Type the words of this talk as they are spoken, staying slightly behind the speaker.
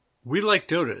We Like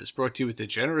Dota is brought to you with the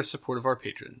generous support of our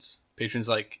patrons. Patrons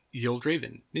like Yield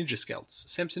Raven, Ninja Scouts,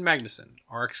 Samson Magnuson,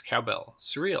 RX Cowbell,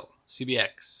 Surreal,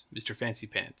 CBX, Mr. Fancy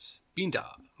Pants,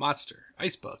 Beandob, Monster,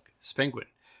 Icebug, Spenguin,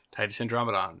 Titus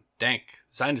Andromedon, Dank,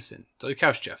 Zinderson, Dolly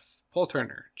Couch Jeff, Paul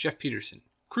Turner, Jeff Peterson,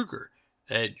 Kruger,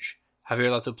 Edge,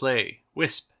 Javier Lato Play,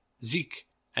 Wisp, Zeke,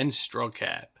 and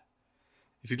Strawcab.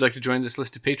 If you'd like to join this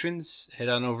list of patrons, head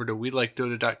on over to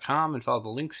WeLikeDota.com and follow the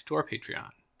links to our Patreon.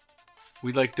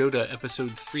 We Like Dota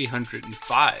episode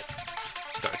 305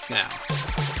 starts now.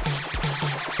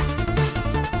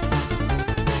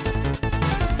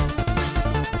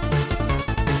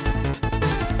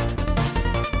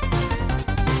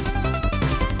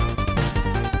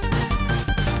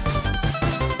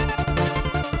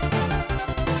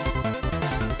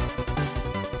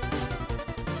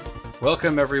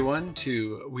 Welcome everyone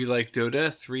to We Like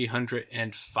Dota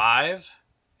 305.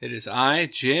 It is I,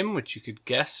 Jim, which you could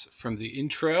guess from the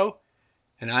intro,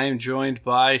 and I am joined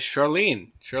by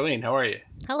Charlene. Charlene, how are you?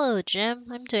 Hello, Jim.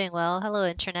 I'm doing well. Hello,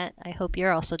 Internet. I hope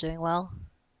you're also doing well.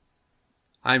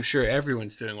 I'm sure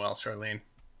everyone's doing well, Charlene.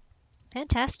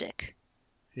 Fantastic.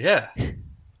 Yeah.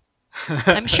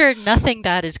 I'm sure nothing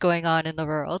bad is going on in the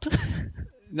world.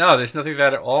 No, there's nothing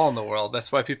bad at all in the world.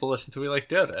 That's why people listen to We Like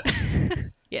Dota.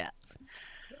 Yeah.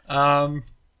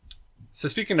 So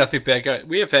speaking of nothing bad,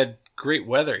 we have had great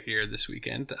weather here this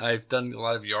weekend. I've done a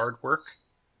lot of yard work.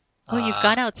 Oh, you've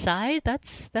gone outside?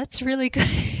 That's really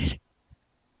good.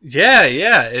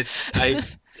 Yeah. I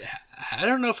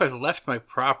don't know if I've left my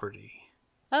property.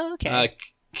 Oh, okay.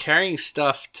 Carrying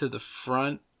stuff to the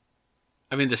front.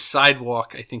 I mean, the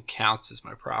sidewalk I think counts as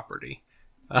my property,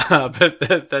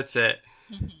 but that's it.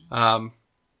 Mm-hmm.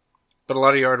 But a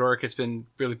lot of yard work. It's been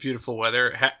really beautiful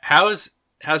weather. How's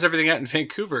everything out in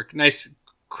Vancouver? Nice,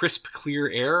 crisp, clear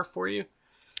air for you?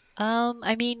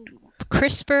 I mean,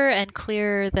 crisper and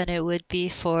clearer than it would be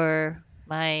for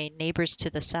my neighbors to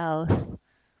the south,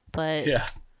 but Yeah.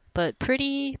 but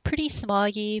pretty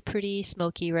smoggy, pretty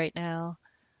smoky right now.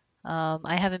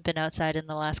 I haven't been outside in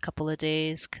the last couple of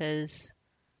days because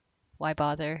why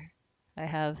bother? I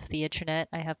have the internet,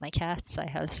 I have my cats, I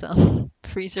have some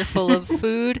freezer full of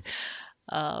food.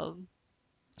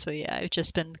 So yeah, I've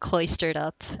just been cloistered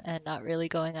up and not really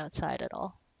going outside at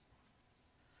all.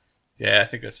 Yeah, I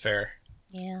think that's fair.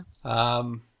 Yeah.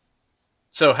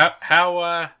 So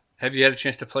how have you had a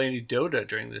chance to play any Dota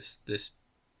during this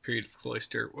period of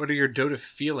cloister? What are your Dota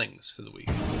feelings for the week?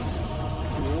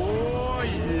 Oh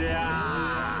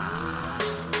yeah!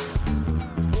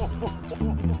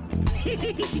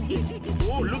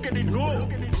 Oh, look at it go!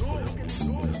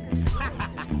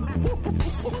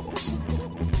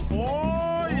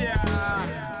 Oh yeah!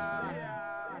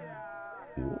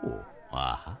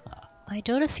 My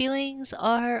Dota feelings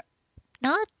are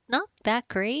not that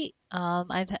great.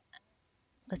 Let's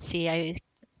see,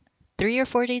 3 or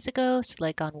 4 days ago, so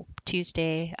like on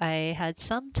Tuesday, I had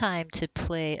some time to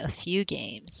play a few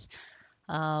games.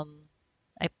 I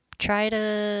tried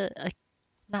I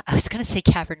was gonna say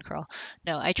cavern crawl.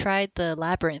 No, I tried the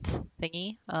labyrinth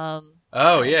thingy.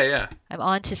 Yeah. I'm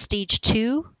on to stage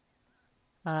 2,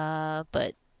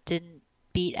 but didn't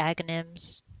beat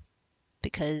Aghanims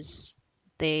because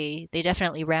they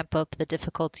definitely ramp up the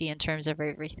difficulty in terms of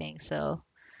everything. So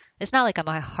it's not like I'm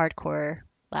a hardcore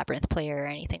labyrinth player or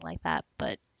anything like that,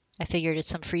 but I figured it's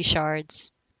some free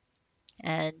shards.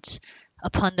 And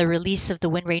upon the release of the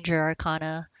Windranger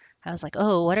Arcana, I was like,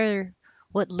 oh,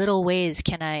 what little ways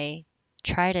can I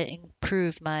try to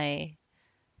improve my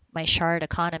shard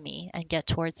economy and get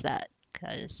towards that?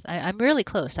 Because I'm really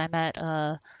close. I'm at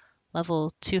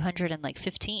level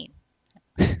 215.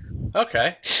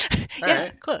 Okay. All Yeah,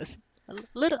 right. close.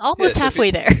 Almost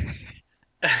halfway there.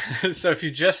 So if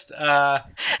you just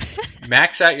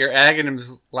max out your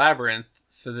Aghanims Labyrinth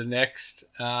for the next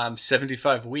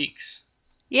 75 weeks,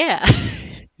 Yeah.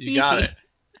 you got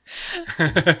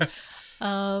it.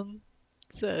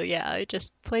 So yeah, I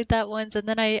just played that once, and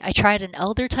then I tried an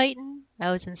Elder Titan.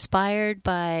 I was inspired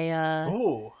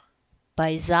Ooh.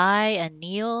 by Zai and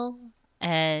Neil,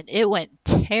 and it went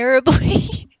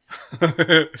terribly.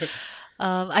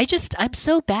 I'm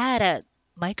so bad at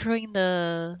microing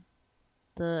the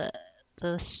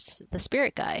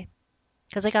spirit guy.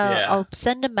 Because like I'll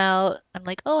send him out. I'm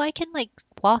like, oh, I can like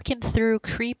walk him through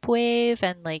creep wave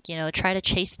and like try to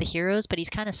chase the heroes, but he's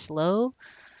kind of slow.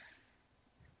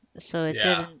 So it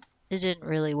didn't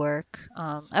really work.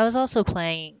 I was also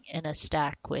playing in a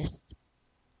stack with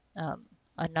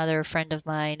another friend of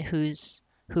mine who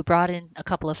brought in a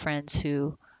couple of friends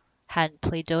who hadn't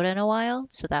played Dota in a while,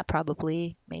 so that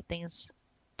probably made things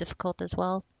difficult as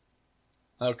well.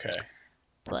 Okay.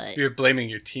 But You're blaming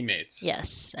your teammates.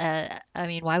 yes, I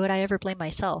mean, why would I ever blame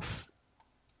myself?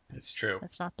 It's true.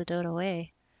 That's not the Dota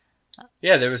way.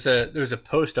 Yeah, there was a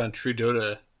post on True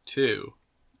Dota 2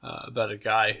 about a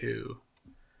guy who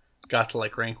got to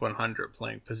like rank 100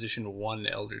 playing position 1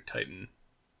 Elder Titan.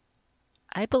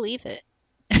 I believe it.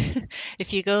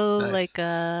 If you go Nice. like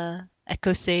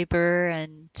Echo Saber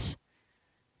and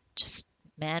just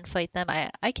man fight them,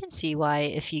 I can see why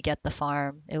if you get the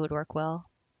farm it would work well.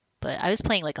 But I was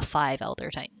playing like a 5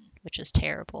 Elder Titan, which is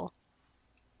terrible.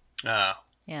 Ah,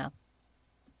 Yeah.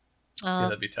 yeah,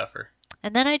 that'd be tougher.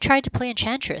 And then I tried to play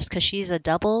Enchantress because she's a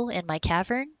double in my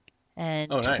cavern,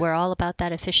 and Oh, nice. we're all about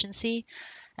that efficiency.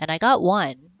 And I got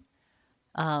one.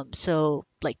 So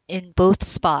like in both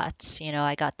spots,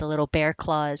 I got the little bear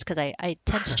claws because I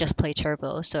tend to just play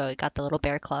turbo, so I got the little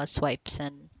bear claws swipes,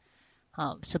 and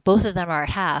so both of them are at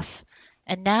half.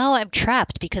 And now I'm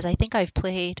trapped because I think I've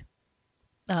played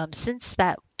since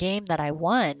that game that I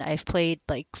won, I've played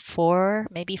like 4,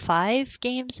 maybe 5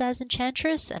 games as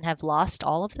Enchantress and have lost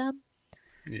all of them.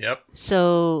 Yep.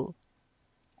 So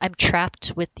I'm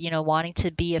trapped with, wanting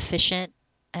to be efficient,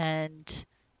 and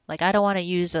like I don't want to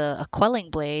use a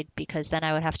quelling blade because then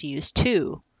I would have to use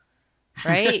 2,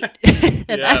 right? And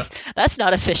Yeah. that's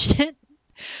not efficient.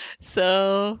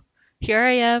 So here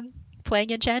I am playing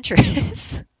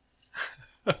Enchantress.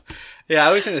 Yeah,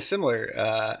 I was in a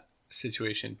similar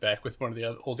situation back with one of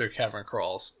the older cavern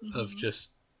crawls of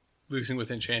just losing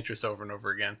with Enchantress over and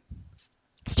over again.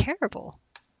 It's terrible.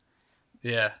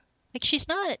 Yeah.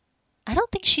 Like I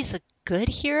don't think she's a good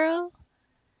hero.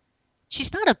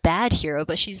 She's not a bad hero,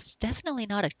 but she's definitely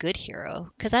not a good hero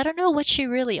because I don't know what she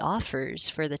really offers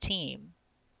for the team.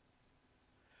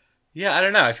 Yeah, I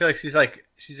don't know. I feel like she's like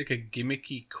a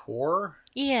gimmicky core.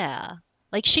 Yeah.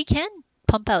 Like she can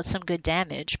pump out some good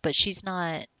damage, but she's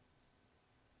not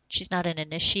an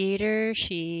initiator.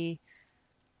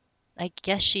 I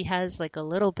guess she has like a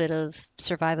little bit of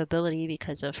survivability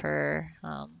because of her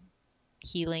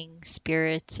healing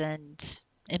spirits and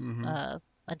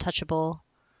untouchable.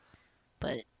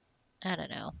 But I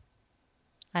don't know.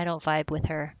 I don't vibe with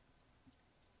her.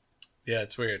 Yeah,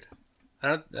 it's weird. I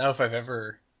don't know if I've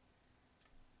ever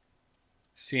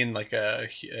seen like a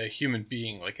human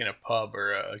being like in a pub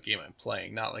or a game I'm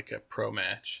playing, not like a pro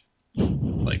match,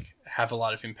 like have a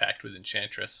lot of impact with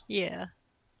Enchantress. Yeah.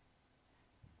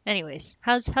 Anyways,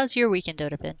 how's your weekend,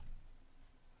 Dota been?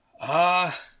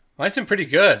 Mine's been pretty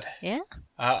good. Yeah?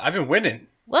 I've been winning.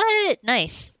 What?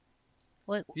 Nice.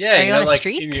 What? Yeah, Are you on a like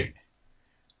streak?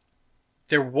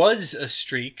 there was a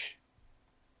streak.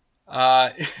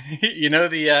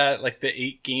 The like the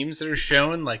 8 games that are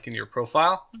shown like in your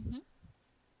profile. Mm-hmm.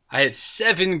 I had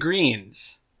 7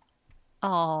 greens.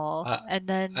 Oh, and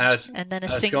then I was a going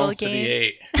single for game. the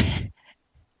 8.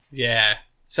 Yeah.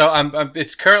 So I'm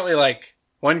it's currently like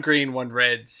 1 green, 1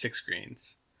 red, 6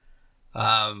 greens.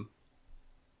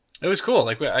 It was cool.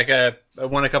 Like I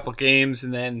won a couple games,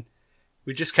 and then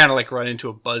we just kind of like run into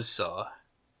a buzzsaw.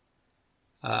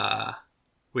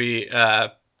 We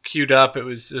queued up. It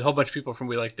was a whole bunch of people from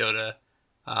We Like Dota,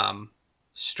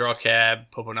 Straw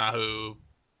Cab, Poponahu,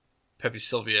 Pepe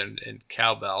Sylvia, and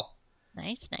Cowbell.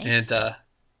 Nice. And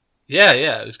yeah,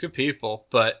 it was good people,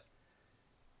 but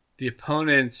the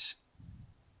opponents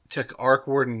took Arc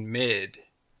Warden mid.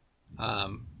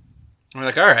 We're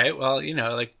like, all right, well,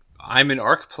 like I'm an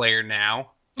Arc player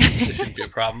now. This shouldn't be a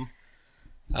problem.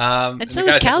 And so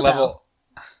is Cowbell.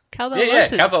 Cowbell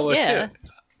was Cowbell was too.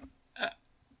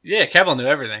 Yeah, Cowbell knew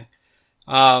everything.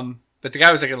 But the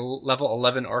guy was like a level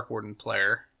 11 Arc Warden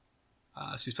player.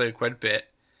 So he's played quite a bit.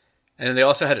 And then they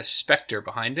also had a Spectre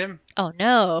behind him. Oh,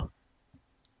 no.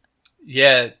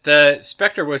 Yeah, the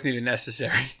Spectre wasn't even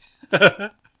necessary.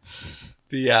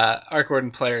 The Arc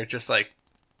Warden player just like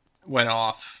went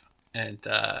off, and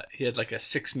he had like a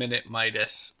 6-minute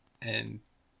Midas and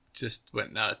just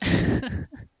went nuts.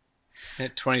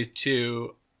 At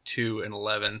 22, 2, and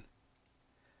 11.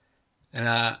 And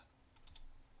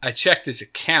I checked his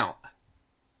account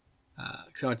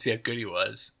because I wanted to see how good he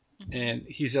was. Mm-hmm. And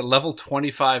he's a level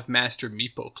 25 Master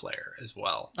Meepo player as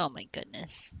well. Oh my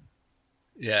goodness.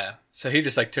 Yeah, so he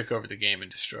just like took over the game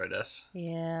and destroyed us.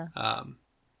 Yeah.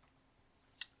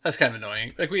 That's kind of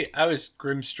annoying. Like I was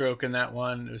Grimstroke in that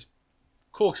one. It was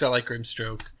cool because I like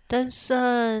Grimstroke. Does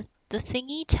the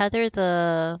thingy tether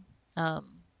the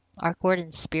Arc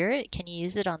Warden Spirit? Can you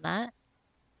use it on that?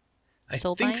 I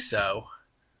think so.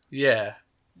 Yeah.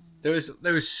 There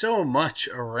was so much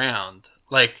around.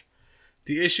 Like,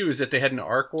 the issue is that they had an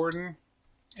Arc Warden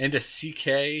and a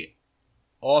CK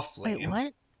off lane. Wait,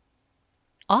 what?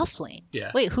 Off lane?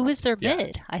 Yeah. Wait, who was their Yeah.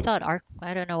 mid? I thought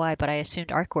I don't know why, but I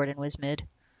assumed Arc Warden was mid.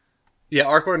 Yeah,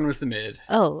 Arc Warden was the mid.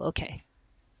 Oh, okay.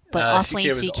 But CK offlane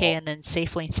was CK all- and then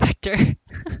safe lane Spectre.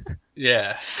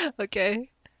 Yeah.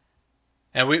 Okay.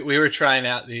 And we were trying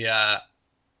out the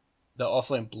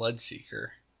offlane Bloodseeker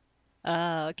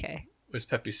Okay. with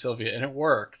Pepe Sylvia, and it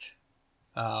worked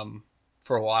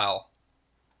for a while.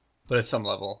 But at some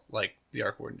level, like, the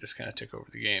Arc Warden just kind of took over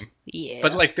the game. Yeah.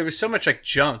 But, like, there was so much, like,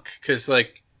 junk, because,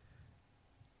 like,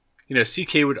 you know,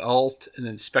 CK would ult, and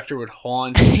then Spectre would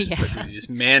haunt, and Yeah. Spectre would use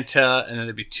Manta, and then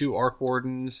there'd be 2 Arc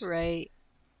Wardens. Right.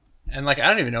 And, like, I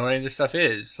don't even know what any of this stuff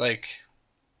is. Like,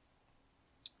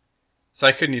 so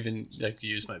I couldn't even, like,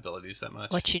 use my abilities that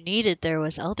much. What you needed there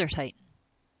was Elder Titan.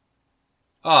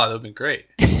 Oh, that would have been great.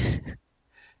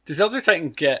 Does Elder Titan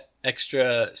get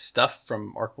extra stuff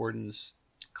from Arc Warden's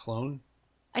clone?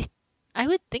 I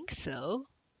would think so.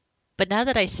 But now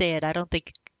that I say it, I don't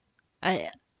think I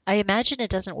imagine it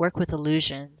doesn't work with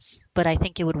illusions, but I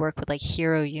think it would work with like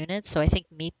hero units. So I think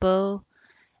Meepo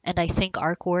and I think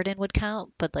Arc Warden would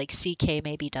count, but like CK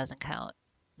maybe doesn't count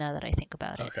now that I think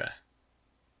about it. Okay.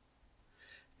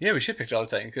 Yeah, we should pick Elder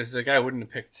Titan because the guy wouldn't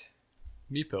have picked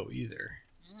Meepo either.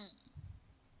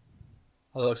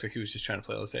 Although it looks like he was just trying to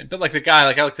play Elder Titan. But like the guy,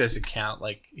 like I looked at his account,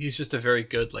 like he's just a very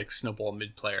good like snowball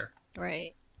mid player.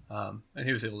 Right. And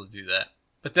he was able to do that.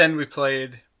 But then we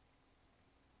played.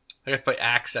 I got to play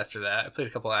Axe after that. I played a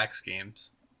couple Axe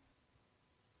games.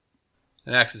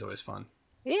 And Axe is always fun.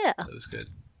 Yeah. That was good.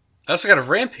 I also got a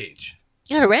Rampage.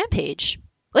 You got a Rampage.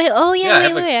 Wait, oh Yeah, I yeah,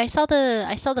 have, like- wait. I saw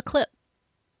the clip.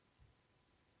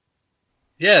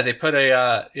 Yeah, they put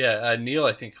Neil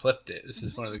I think clipped it. This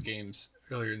is one of the games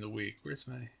earlier in the week. Where's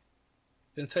my?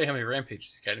 Didn't tell you how many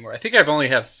Rampages you got anymore. I think I've only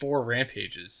have 4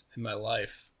 Rampages in my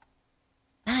life.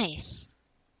 Nice.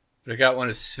 But I got one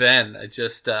as Sven. I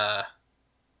just I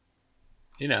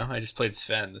just played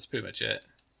Sven. That's pretty much it.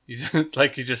 You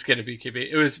just get a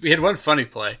BKB. We had one funny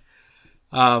play.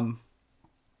 I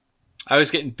was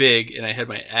getting big and I had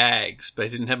my Ags, but I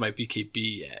didn't have my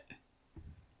BKB yet.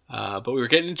 But we were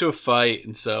getting into a fight,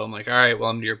 and so I'm like, all right,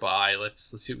 well I'm nearby.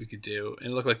 Let's see what we could do.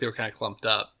 And it looked like they were kind of clumped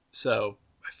up. So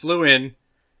I flew in,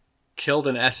 killed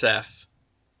an SF,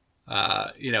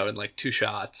 in like 2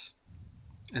 shots.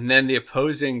 And then the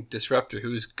opposing disruptor,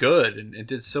 who was good and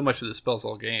did so much with the spells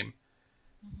all game,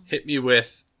 hit me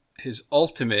with his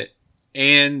ultimate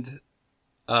and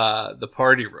the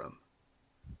party room.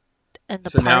 And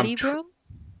the So now party I'm room?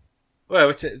 Well,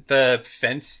 what's it? The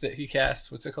fence that he casts.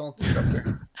 What's it called?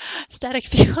 Disruptor. Static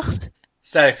field.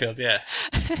 Static field. Yeah.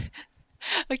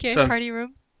 Okay, So- party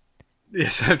room. Yeah.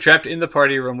 So I'm trapped in the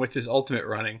party room with his ultimate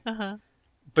running. Uh-huh.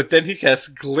 But then he casts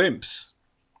glimpse,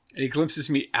 and he glimpses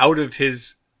me out of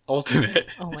his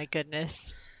ultimate. Oh my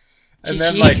goodness. And GG.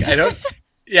 then like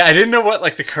I didn't know what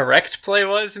like the correct play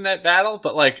was in that battle,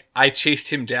 but like I chased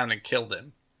him down and killed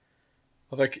him.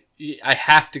 I'm like, I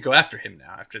have to go after him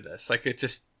now after this. Like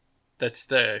that's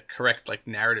the correct like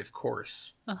narrative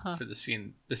course for the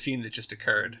scene that just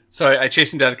occurred. So I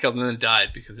chased him down and killed him and then died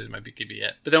because I didn't have my BKB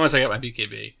yet. But then once I got my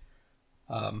BKB,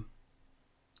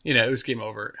 it was game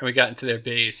over. And we got into their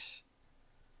base.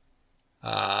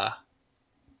 And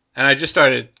I just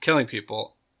started killing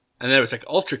people. And then it was like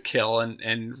ultra kill,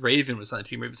 and Raven was on the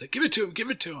team. Raven was like, give it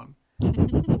to him. I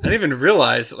didn't even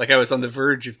realize that like I was on the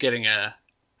verge of getting a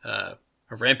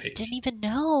rampage. Didn't even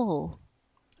know.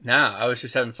 No, I was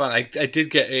just having fun. I did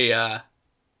get a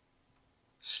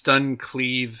stun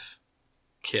cleave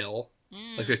kill.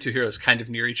 Like the 2 heroes kind of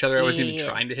near each other. I wasn't even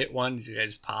trying to hit one. The guy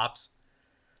just pops.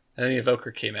 And then the evoker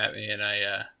came at me, and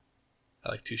I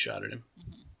like 2-shotted him.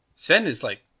 Sven is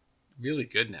like really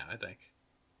good now, I think.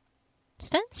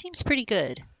 Sven seems pretty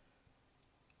good.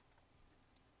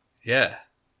 Yeah.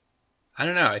 I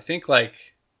don't know. I think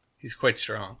like he's quite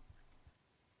strong.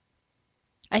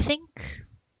 I think,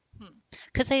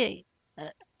 because I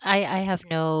have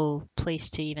no place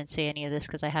to even say any of this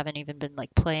because I haven't even been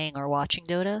like playing or watching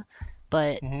Dota,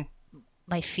 but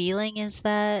my feeling is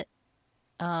that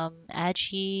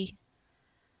Agi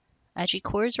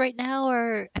cores right now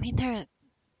are, I mean,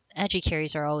 Agi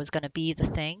carries are always going to be the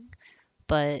thing,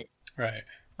 but Right.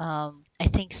 I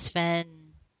think Sven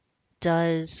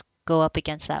does go up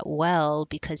against that well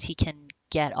because he can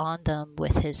get on them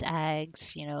with his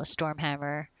Ags,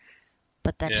 Stormhammer,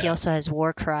 but then he Yeah. also has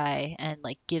Warcry and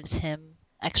like gives him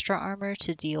extra armor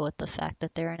to deal with the fact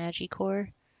that they're an Agi core.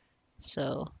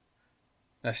 So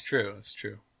That's true. That's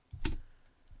true.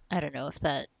 I don't know if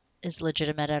that is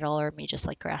legitimate at all or me just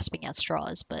like grasping at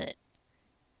straws, but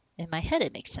in my head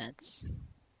it makes sense.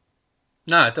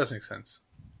 No, it does make sense.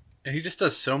 And he just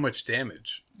does so much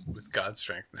damage with God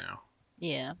Strength now.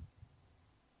 Yeah.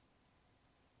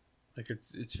 Like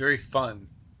it's very fun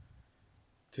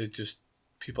to just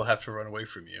people have to run away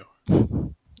from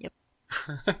you. Yep.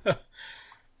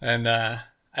 And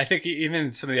I think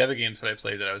even some of the other games that I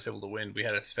played that I was able to win, we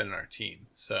had a Sven on our team.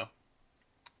 So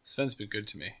Sven's been good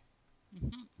to me.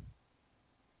 Mm-hmm.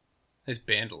 He's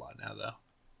banned a lot now, though.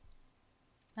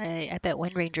 I bet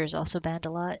Wind Ranger's also banned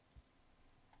a lot.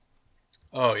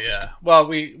 Oh, yeah. Well,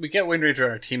 we get Wind Ranger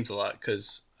on our teams a lot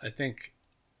because I think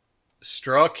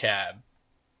Straw Cab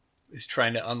is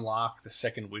trying to unlock the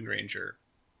second Wind Ranger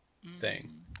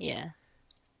thing. Yeah.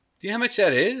 Do you know how much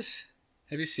that is?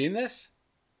 Have you seen this?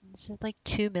 Is it like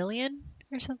 2 million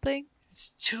or something?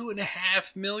 It's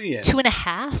 2.5 million.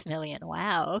 2.5 million.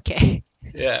 Wow. Okay.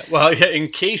 Yeah. Well, yeah, in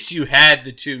case you had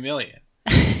the 2 million.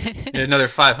 Another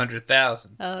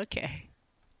 500,000. Oh, okay.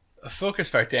 A focus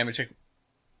fire damage, like,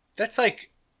 that's like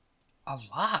a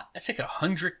lot. That's like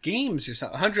 100 games or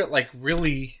something. 100 like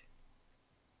really,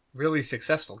 really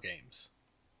successful games.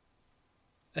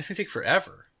 That's gonna take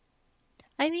forever.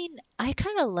 I mean, I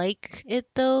kind of like it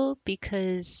though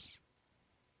because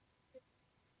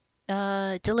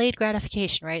delayed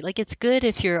gratification, right? Like it's good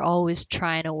if you're always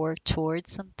trying to work towards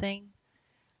something.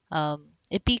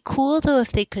 It'd be cool though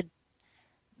if they could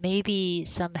maybe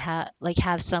somehow like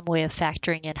have some way of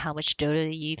factoring in how much Dota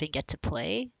you even get to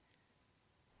play.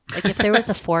 Like if there was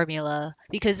a formula,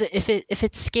 because if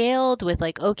it's scaled with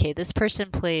like, okay, this person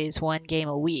plays 1 game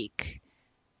a week,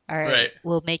 all right,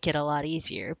 we'll make it a lot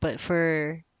easier. But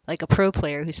for like a pro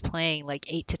player who's playing like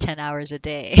 8 to 10 hours a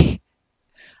day,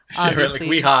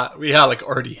 obviously, like Weehaw like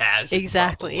already has it,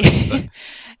 exactly, probably,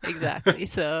 exactly.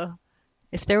 So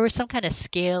if there was some kind of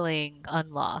scaling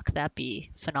unlock, that'd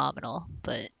be phenomenal.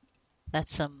 But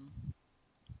that's some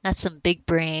big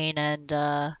brain and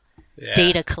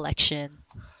data collection.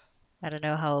 I don't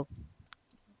know how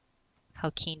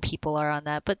keen people are on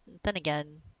that, but then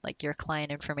again, like your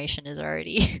client information is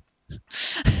already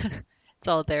it's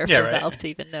all there for Valve to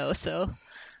even know. So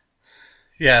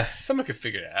yeah, someone could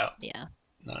figure it out. Yeah,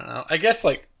 I don't know. I guess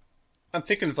like I'm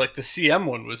thinking of like the CM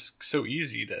one was so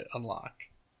easy to unlock.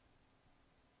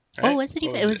 Right? Oh, was it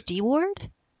even? It was D Ward.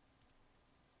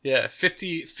 Yeah,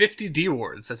 50 D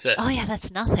wards. That's it. Oh yeah,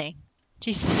 that's nothing.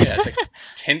 Jesus. Yeah, it's like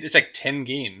 10. It's like 10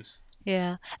 games.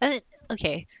 Yeah.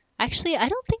 Okay. Actually, I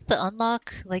don't think the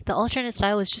unlock, like the alternate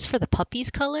style, was just for the puppy's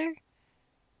color,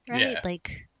 right? Yeah.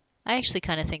 Like, I actually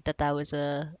kind of think that was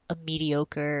a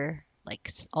mediocre like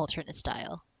alternate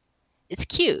style. It's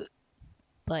cute,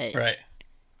 but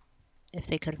if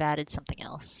they could have added something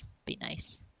else, it'd be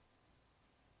nice.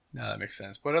 No, that makes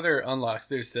sense. What other unlocks?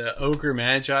 There's the Ogre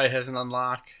Magi has an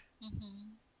unlock. Mm-hmm.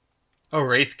 Oh,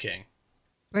 Wraith King.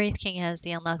 Wraith King has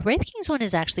the unlock. Wraith King's one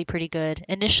is actually pretty good.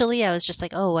 Initially, I was just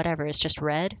like, oh, whatever, it's just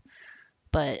red.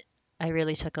 But I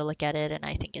really took a look at it, and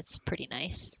I think it's pretty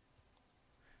nice.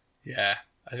 Yeah,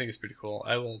 I think it's pretty cool.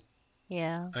 I will...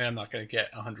 Yeah. I mean, I'm not going to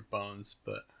get 100 bones,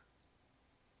 but...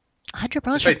 100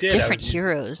 bones from different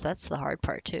heroes. That's the hard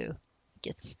part, too.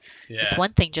 It's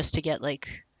one thing just to get,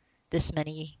 like, this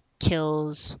many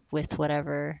kills with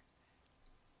whatever,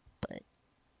 but...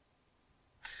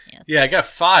 Yeah, I got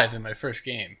 5 in my first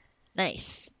game.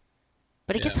 Nice.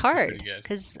 But it gets hard,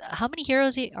 because how many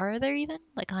heroes are there even?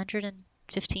 Like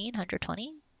 115,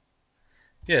 120?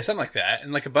 Yeah, something like that.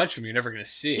 And like a bunch of them you're never going to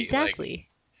see. Exactly.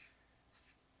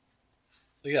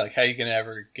 Like, yeah, like how you can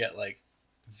ever get like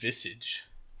Visage.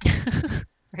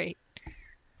 Right.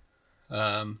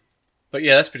 But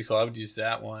yeah, that's pretty cool. I would use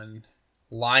that one.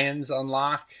 Lions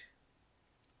unlock.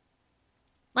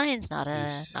 Lion's not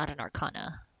an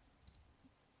Arcana.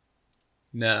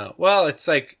 No. Well, it's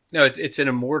like it's an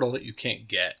immortal that you can't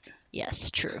get.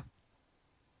 Yes, true.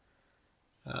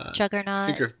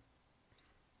 Juggernaut.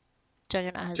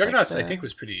 Juggernaut has Juggernaut's I think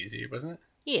was pretty easy, wasn't it?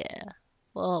 Yeah.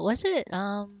 Well, was it?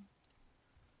 I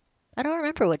don't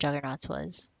remember what Juggernaut's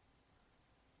was.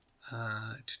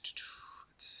 Let's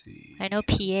see. I know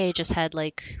PA just had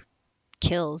like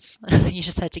kills. You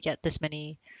just had to get this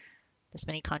many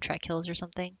contract kills or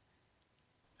something.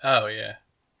 Oh yeah.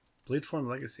 Bleedform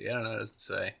Legacy. I don't know. It doesn't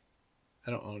say.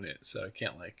 I don't own it, so I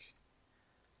can't like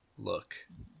look.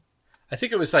 I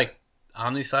think it was like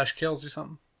Omni/Kills or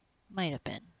something. Might have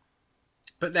been.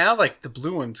 But now, like the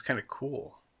blue one's kind of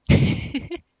cool.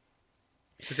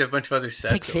 Because they have a bunch of other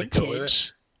sets. It's like vintage. Go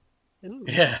with it. Ooh,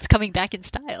 yeah, it's coming back in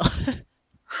style.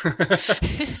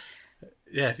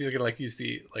 Yeah, if you could like use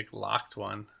the like locked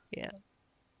one. Yeah.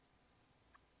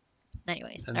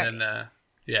 Anyways, and then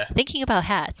yeah. Thinking about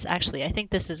hats, actually, I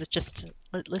think this is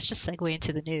let's just segue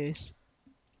into the news.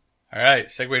 All right,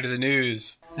 segue to the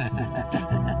news. To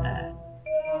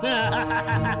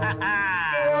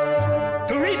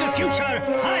read the future,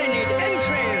 I need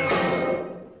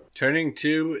entrails. Turning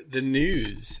to the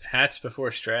news, hats before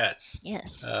strats.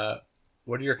 Yes.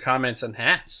 What are your comments on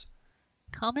hats?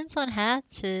 Comments on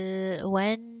hats.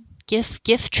 When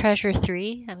gift treasure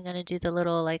 3. I'm gonna do the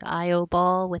little like IO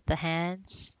ball with the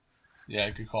hands. Yeah,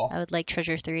 good call. I would like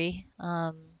treasure 3.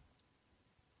 And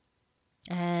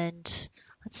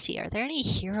let's see, are there any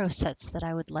hero sets that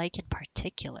I would like in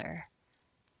particular?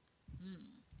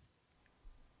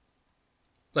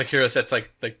 Like hero sets,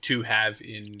 like to have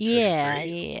in Treasure Yeah,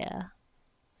 3? yeah.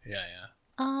 Yeah.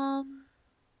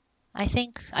 I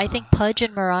think Pudge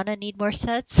and Marana need more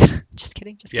sets. Just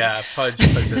kidding. Yeah, Pudge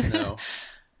has no.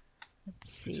 Let's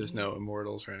see. There's no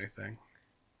immortals or anything.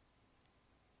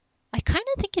 I kind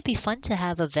of think it'd be fun to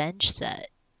have a Venge set.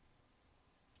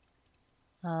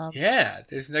 Yeah,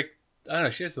 there's like, I don't know,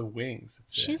 she has the wings.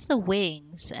 That's She it. has the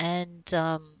wings, and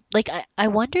like I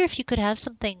wonder if you could have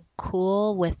something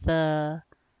cool with the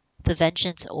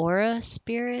Vengeance Aura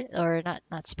spirit, or not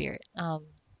spirit.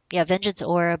 Yeah, Vengeance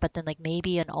Aura, but then like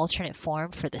maybe an alternate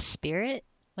form for the spirit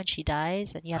when she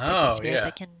dies, and you have like, the spirit yeah.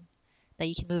 that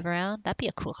you can move around. That'd be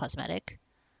a cool cosmetic.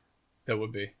 That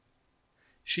would be.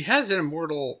 She has an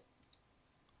immortal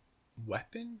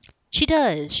weapon? She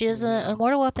does. She has Yeah. a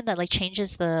immortal weapon that like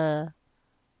changes the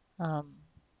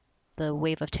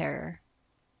wave of terror.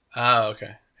 Oh,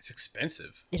 okay. It's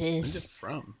expensive. It When's is. it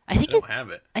from? I think don't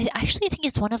have it. I actually think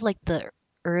it's one of like the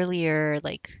earlier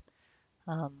like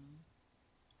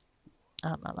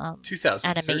 2013.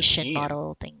 animation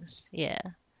model things. Yeah.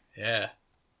 Yeah.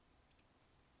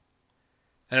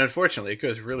 And unfortunately, it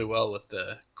goes really well with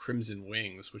the Crimson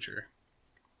Wings, which are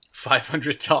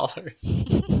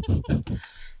 $500.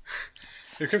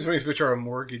 The Crimson Wings, which are a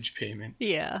mortgage payment.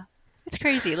 Yeah. It's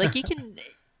crazy. Like you can,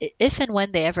 if and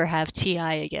when they ever have TI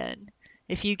again,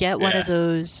 if you get one of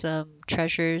those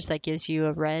treasures that gives you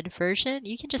a red version,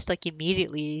 you can just like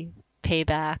immediately pay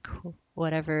back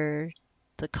whatever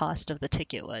the cost of the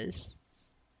ticket was.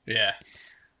 Yeah.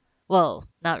 Well,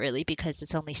 not really, because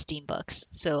it's only Steam bucks,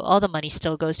 so all the money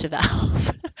still goes to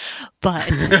Valve.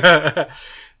 But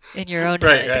in your own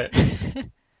head. Right.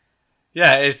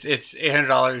 Yeah, it's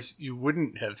 $800 you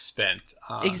wouldn't have spent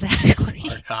on Exactly.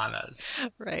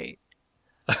 Arcanas. Right.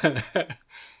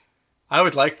 I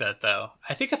would like that, though.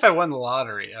 I think if I won the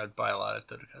lottery, I would buy a lot of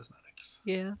Dota cosmetics.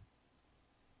 Yeah.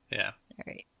 Yeah. All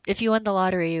right. If you won the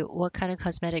lottery, what kind of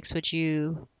cosmetics would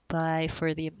you buy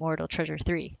for the Immortal Treasure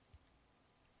 3?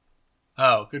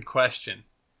 Oh, good question.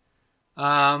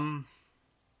 I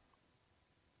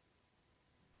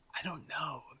don't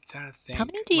know. I'm trying to think. How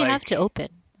many do you have to open?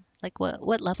 Like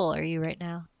what level are you right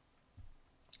now?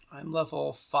 I'm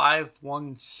level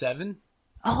 517.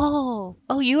 Oh,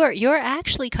 you're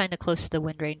actually kind of close to the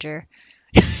Wind Ranger.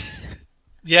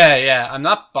 Yeah. I'm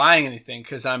not buying anything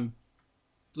because I'm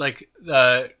like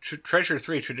the Treasure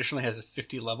 3 traditionally has a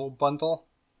 50 level bundle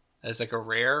as like a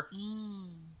rare.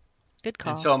 Good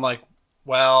call. And so I'm like,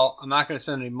 well, I'm not going to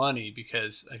spend any money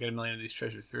because I got a million of these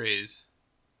Treasure 3s.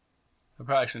 I'm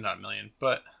probably actually not a million,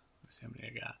 but let's see how many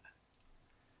I got.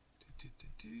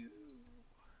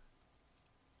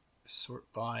 Sort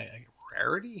by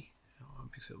rarity? Oh,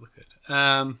 what makes it look good?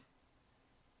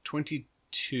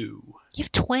 22. You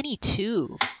have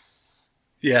 22.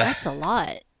 Yeah. That's a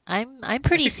lot. I'm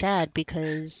pretty sad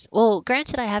because, well,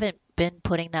 granted, I haven't been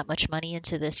putting that much money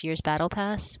into this year's Battle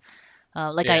Pass.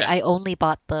 I only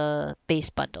bought the base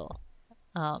bundle.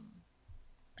 I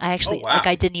actually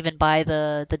I didn't even buy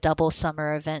the double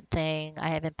summer event thing. I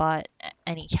haven't bought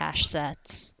any cash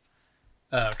sets.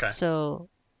 Oh, okay. So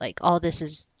like all this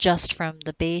is just from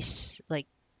the base, like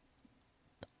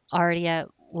already at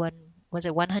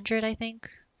 100, I think?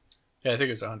 Yeah, I think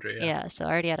it's 100, yeah. Yeah, so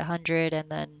already at 100, and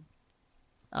then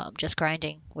just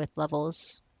grinding with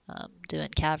levels,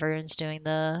 doing caverns, doing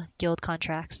the guild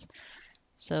contracts.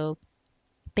 So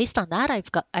based on that,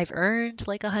 I've earned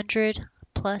like 100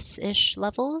 plus ish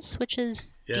levels, which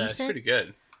is decent. It's pretty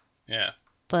good. Yeah.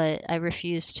 But I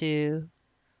refuse to,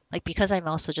 like, because I'm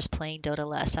also just playing Dota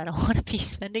less, I don't want to be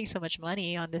spending so much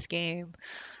money on this game.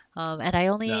 And I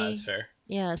only... No, that's fair.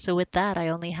 Yeah, so with that, I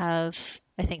only have,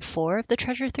 I think, 4 of the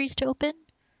Treasure 3s to open.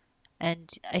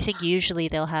 And I think usually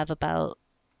they'll have about,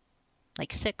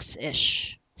 like,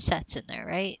 6-ish sets in there,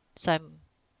 right? So I'm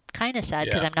kind of sad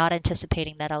because I'm not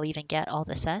anticipating that I'll even get all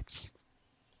the sets.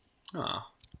 Oh.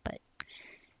 But,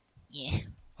 yeah.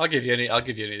 I'll give you any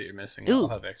that you're missing. Ooh. I'll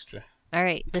have extra. All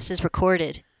right, this is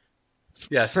recorded.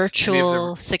 Yes.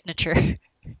 Virtual signature.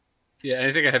 Yeah,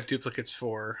 anything I have duplicates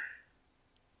for,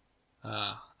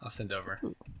 I'll send over.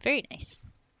 Ooh, very nice.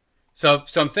 So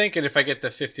I'm thinking if I get the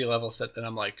 50 level set, then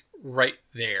I'm like right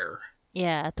there.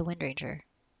 Yeah, at the Wind Ranger.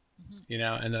 You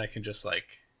know, and then I can just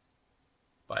like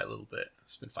by a little bit.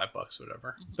 Spend $5 or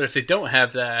whatever. But if they don't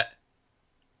have that,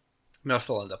 I'll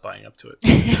still end up buying up to it.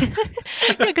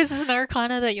 Yeah, because it's an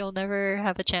Arcana that you'll never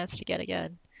have a chance to get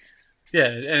again. Yeah,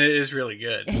 and it is really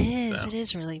good. It is. so. It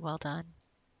is really well done.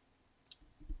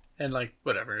 And like,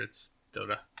 whatever, it's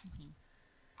Dota.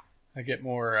 I get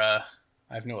more, I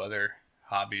have no other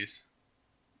hobbies.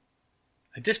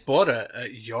 I just bought a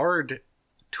yard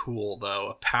tool, though,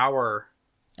 a power...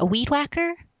 A weed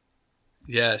whacker?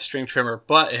 Yeah, string trimmer,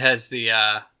 but it has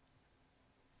the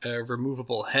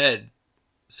removable head,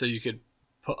 so you could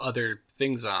put other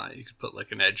things on it. You could put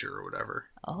like an edger or whatever.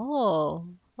 Oh,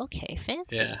 okay,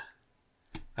 fancy. Yeah,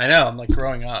 I know. I'm like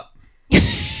growing up.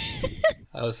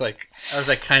 I was like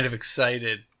kind of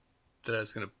excited that I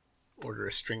was gonna order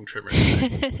a string trimmer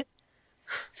today.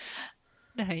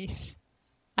 Nice.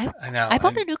 I know. I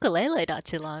bought an ukulele not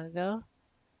too long ago.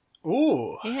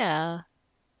 Ooh. Yeah.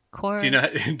 Corn. Do you know?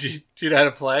 Do you know how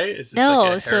to play? Is this No,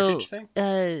 like a heritage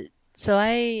thing? So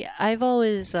I've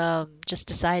always just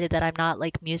decided that I'm not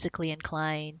like musically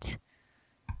inclined,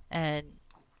 and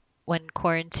when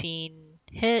quarantine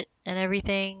hit and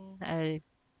everything, I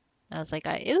was like,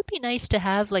 it would be nice to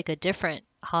have like a different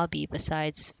hobby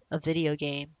besides a video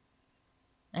game.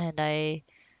 And I,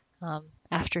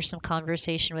 after some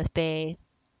conversation with Bay,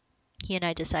 he and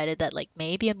I decided that like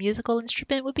maybe a musical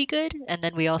instrument would be good. And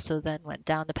then we also then went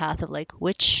down the path of like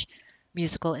which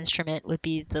musical instrument would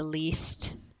be the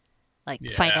least like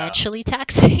financially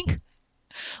taxing.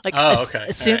 Like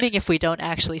assuming right. If we don't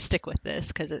actually stick with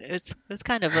this, because it was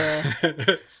kind of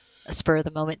a spur of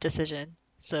the moment decision.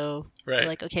 So we're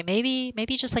like, okay, maybe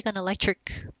just like an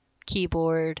electric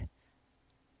keyboard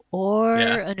or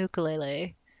an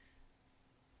ukulele,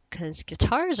 because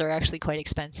guitars are actually quite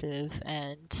expensive,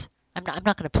 and I'm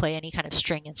not going to play any kind of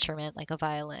string instrument like a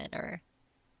violin or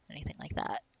anything like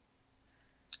that.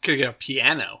 Could get a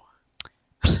piano.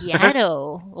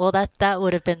 Piano. Well, that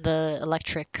would have been the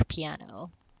electric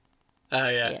piano.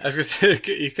 Yeah. I was gonna say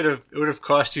it would have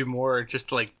cost you more just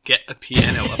to like get a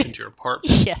piano up into your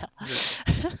apartment. Yeah.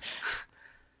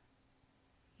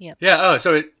 Yep. Yeah. Oh,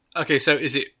 so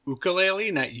is it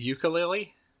ukulele, not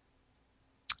ukulele?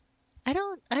 I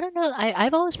don't know.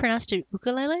 I've always pronounced it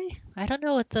ukulele. I don't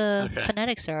know what the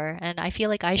phonetics are, and I feel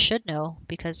like I should know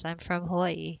because I'm from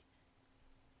Hawaii.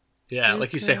 Yeah, ukulele,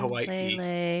 like you say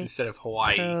Hawaii instead of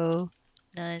Hawaii.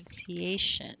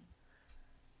 Pronunciation.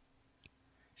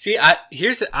 See,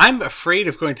 I'm afraid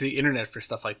of going to the internet for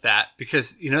stuff like that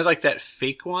because, you know, like that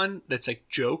fake one that's like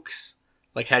jokes,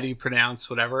 like how do you pronounce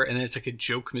whatever, and then it's like a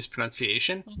joke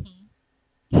mispronunciation.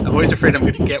 Mm-hmm. I'm always afraid I'm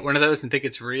going to get one of those and think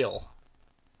it's real.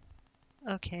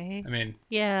 Okay. I mean,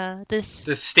 yeah, the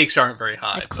stakes aren't very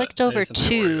high. I've clicked over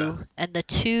 2, and the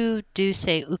 2 do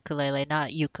say ukulele,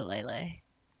 not ukulele.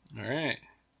 All right.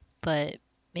 But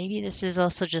maybe this is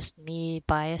also just me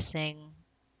biasing.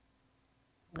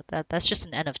 With that's just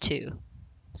an N of 2,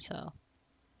 so.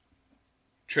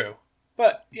 True,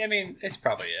 but I mean, it's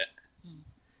probably it.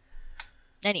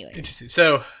 Anyways. Interesting.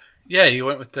 So, yeah, you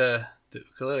went with the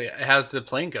ukulele. How's the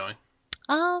playing going?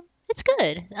 It's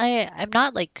good. I'm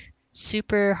not like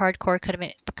super hardcore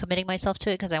committing myself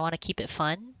to it because I want to keep it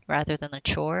fun rather than a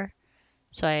chore.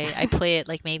 So I play it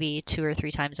like maybe 2 or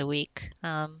 3 times a week.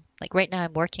 Like right now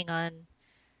I'm working on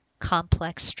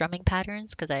complex strumming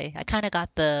patterns because I kind of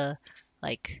got the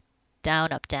like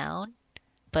down, up, down,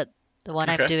 but the one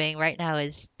I'm doing right now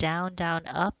is down, down,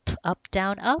 up,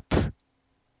 down, up.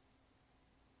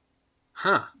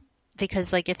 Huh.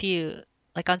 Because like if you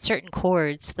like on certain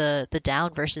chords, the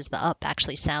down versus the up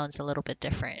actually sounds a little bit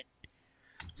different.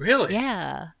 Really?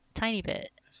 Yeah, tiny bit.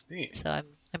 That's neat. So I'm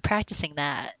practicing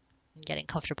that and getting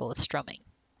comfortable with strumming,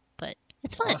 but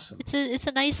it's fun. Awesome. It's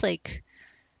a nice like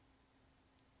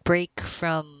break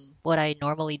from what I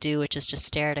normally do, which is just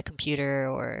stare at a computer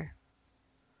or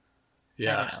I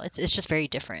don't know. It's just very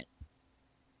different.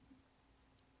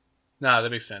 No, that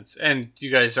makes sense. And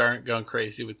you guys aren't going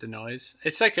crazy with the noise.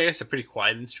 It's like, I guess, a pretty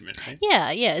quiet instrument, right? Yeah.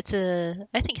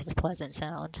 I think it's a pleasant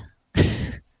sound.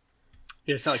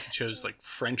 Yeah, it's not like you chose like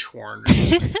French horn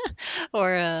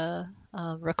or a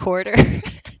recorder.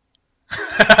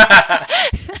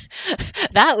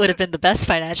 That would have been the best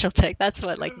financial pick. That's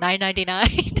what, like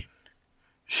 $9.99.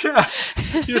 Yeah,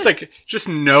 you just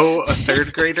know a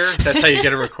third grader. That's how you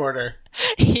get a recorder.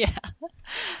 Yeah.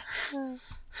 I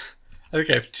think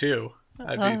I have 2.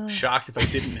 I'd be shocked if I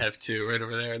didn't have 2 right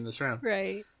over there in this room.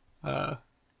 Right.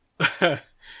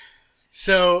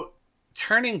 So,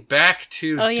 turning back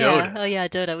to Dota. Oh yeah,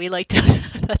 Dota. We like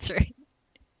Dota. That's right.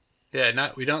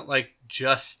 Yeah, we don't like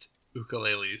just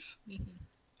ukuleles.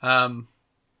 Mm-hmm.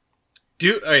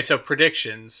 Okay, so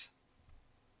predictions.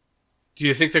 Do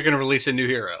you think they're going to release a new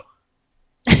hero?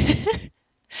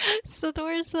 So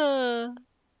there's the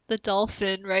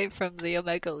dolphin right from the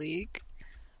Omega League.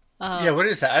 Yeah, what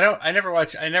is that? I never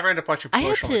watch. I never end up watching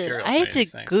promotional material. I for had any of to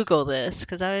these things. Google this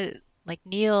because like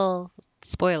Neil,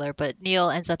 spoiler, but Neil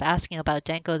ends up asking about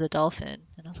Danko the dolphin,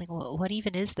 and I was like, what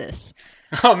even is this?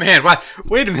 Oh man, why?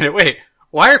 Wait a minute, wait.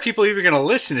 Why are people even going to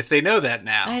listen if they know that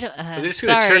now? I don't. Are they just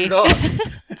going to turn Sorry.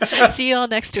 it off? See you all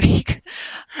next week.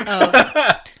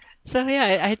 So yeah,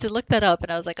 I had to look that up,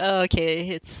 and I was like, oh, okay,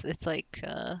 it's like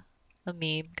a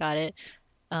meme. Got it.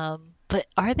 But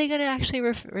are they gonna actually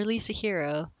release a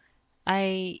hero?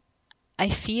 I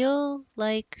feel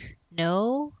like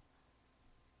no,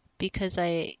 because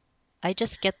I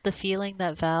just get the feeling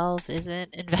that Valve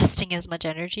isn't investing as much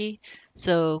energy.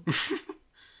 So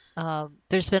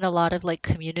there's been a lot of like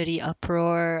community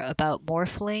uproar about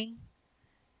Morphling,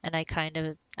 and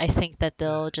I think that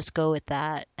they'll just go with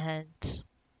that and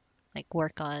like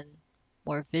work on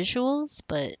more visuals,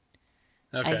 but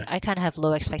Okay. I kind of have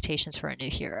low expectations for a new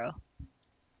hero.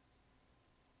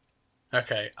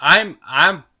 Okay. I'm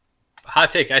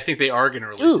hot take. I think they are going to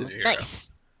release a Ooh, new hero.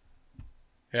 nice.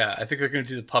 Yeah, I think they're going to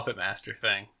do the Puppet Master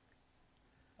thing,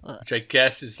 which I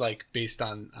guess is like based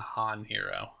on a Han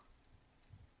hero.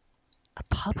 A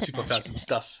puppet People master found some thing.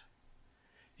 stuff.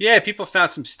 Yeah, people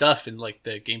found some stuff in like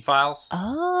the game files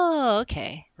Oh,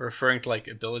 okay. referring to like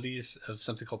abilities of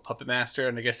something called Puppet Master,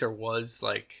 and I guess there was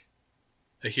like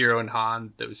a hero in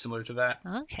Han that was similar to that.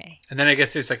 Okay. And then I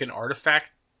guess there's like an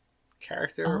artifact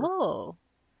character Oh, all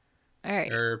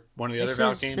right. or one of the other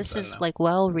Valve games. This I don't is know. like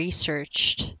well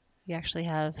researched. We actually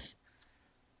have I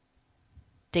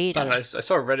data. don't know. I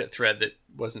saw a Reddit thread that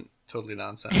wasn't totally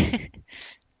nonsense. I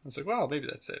was like, well, maybe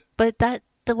that's it. But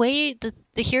the way the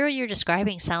hero you're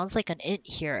describing sounds like an int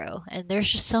hero, and there's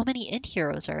just so many int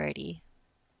heroes already.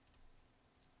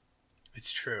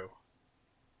 It's true.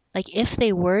 Like if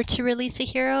they were to release a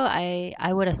hero, I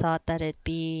would have thought that it'd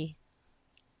be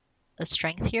a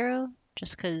strength hero,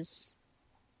 just because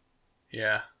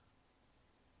Yeah.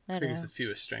 I I don't think it's know. the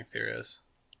fewest strength heroes.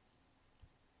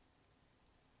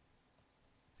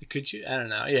 Could you? I don't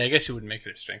know. Yeah, I guess you wouldn't make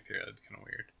it a strength hero. That'd be kind of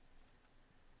weird.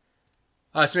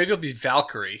 So maybe it'll be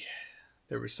Valkyrie.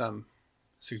 There were some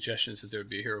suggestions that there would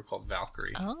be a hero called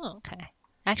Valkyrie. Oh, okay.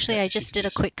 Actually, Yeah, I she just could did a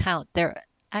just- quick count. There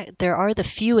are the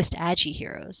fewest Agi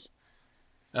heroes.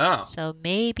 Oh, So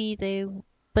maybe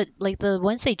but like the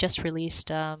ones they just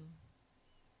released,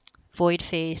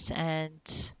 Voidface and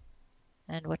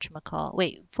whatchamacall.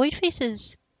 Wait, Voidface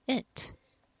is int.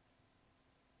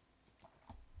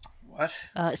 what?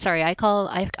 Sorry, I call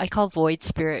Void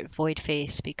Spirit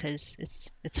Voidface because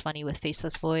it's funny with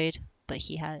Faceless Void, but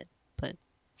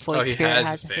Void Oh, he Spirit has a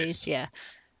has a face. face. Yeah.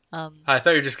 I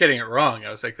thought you were just getting it wrong. I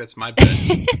was like, that's my bad.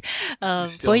 stealing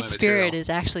Void my Spirit material. is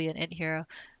actually an int hero.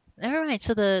 Never mind.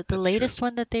 So the That's latest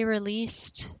one that they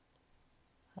released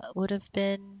would have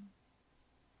been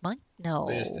No,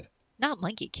 Latest- not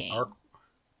Monkey King.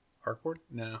 Arkward?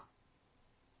 No.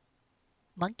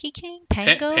 Monkey King?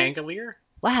 Pango? Pangolier?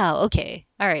 Wow. Okay.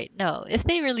 All right. No, if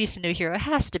they release a new hero, it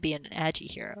has to be an Agi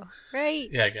hero, right?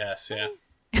 Yeah, I guess. Yeah.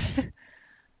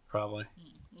 Probably.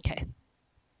 Okay.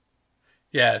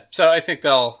 Yeah, so I think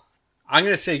I'm going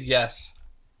to say yes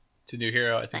to new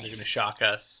hero. I think they're Nice. going to shock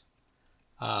us.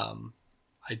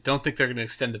 I don't think they're going to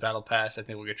extend the battle pass. I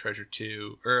think we'll get Treasure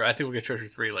 2, or I think we'll get Treasure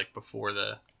 3 like probably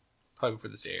before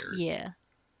this airs. Yeah.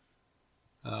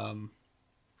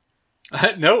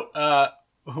 No,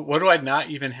 what do I not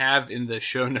even have in the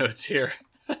show notes here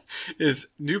is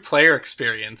new player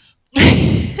experience.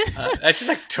 That just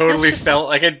like totally That's just- felt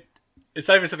like it's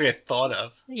not even something I thought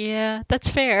of. Yeah,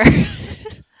 that's fair.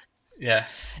 Yeah.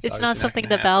 It's obviously not something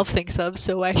gonna that Valve thinks of,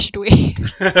 so why should we?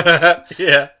 happen.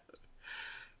 Yeah.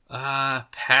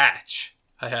 Patch.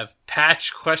 I have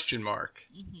patch question mark.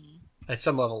 Mhm. At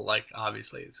some level, like,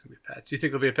 obviously it's going to be a patch. Do you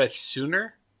think there'll be a patch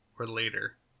sooner or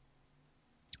later?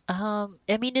 I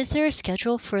mean, is there a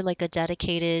schedule for like a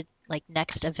dedicated like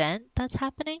next event that's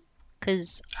happening?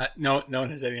 Because No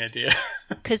one has any idea.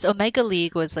 Omega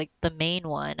League was like the main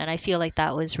one, and I feel like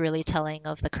that was really telling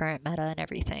of the current meta and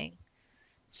everything.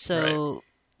 So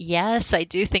yes, I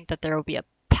do think that there will be a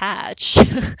patch,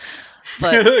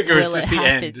 but Or is will this it the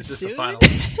happen end? Is this the soon? final?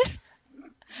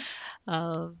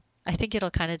 I think it'll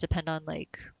kind of depend on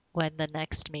like when the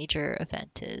next major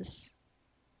event is.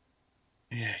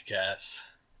 Yeah, I guess.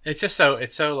 It's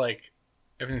so like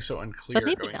everything's so unclear But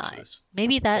maybe going not. into this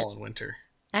Maybe that fall and winter.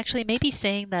 actually maybe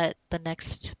saying that the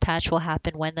next patch will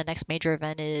happen when the next major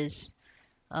event is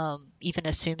even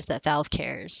assumes that Valve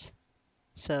cares.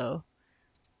 So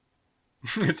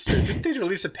It's true. Didn't they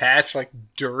release a patch like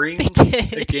during They did.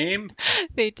 the game?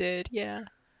 They did, yeah.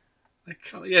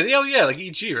 Like, yeah, like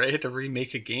EG, right? Had to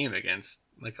remake a game against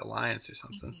like Alliance or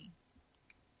something. Mm-hmm.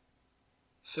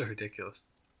 So ridiculous.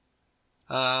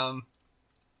 Any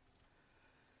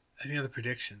other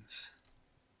predictions?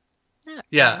 Not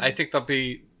Yeah, really. I think there'll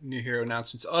be new hero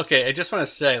announcements. Okay, I just want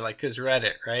to say, like, because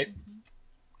Reddit, right? Mm-hmm.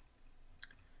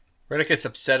 Reddit gets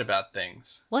upset about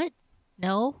things. What?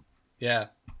 No? Yeah,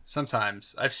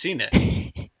 sometimes. I've seen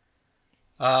it.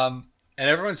 And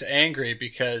everyone's angry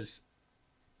because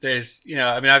there's,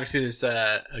 I mean, obviously there's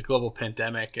a global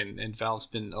pandemic and Valve's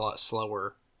been a lot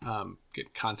slower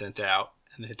getting content out,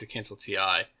 and they had to cancel TI.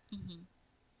 Mm-hmm.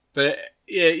 But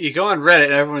yeah, you go on Reddit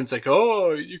and everyone's like,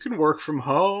 oh, you can work from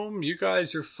home. You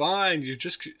guys are fine. You're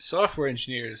just software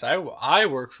engineers. I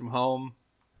work from home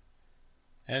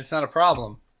and it's not a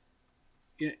problem.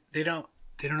 They don't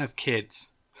have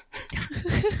kids.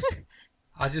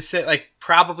 I'll just say, like,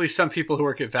 probably some people who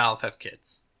work at Valve have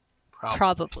kids.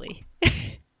 Probably.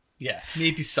 Yeah,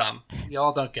 maybe some.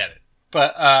 Y'all don't get it.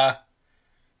 But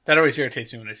that always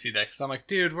irritates me when I see that, because I'm like,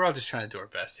 dude, we're all just trying to do our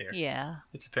best here. Yeah.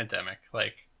 It's a pandemic.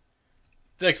 Like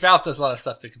Valve does a lot of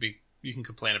stuff that you can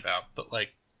complain about, but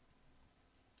like,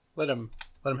 let them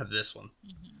have this one.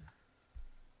 Mm-hmm.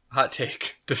 Hot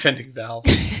take defending Valve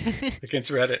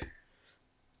against Reddit.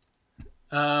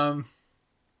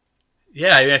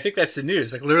 Yeah, I mean, I think that's the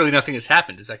news. Like, literally nothing has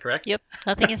happened. Is that correct? Yep.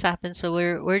 Nothing has happened, so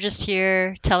we're just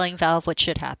here telling Valve what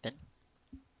should happen.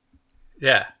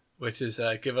 Yeah, which is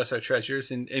give us our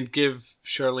treasures and give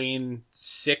Charlene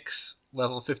 6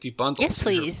 level 50 bundles. Yes,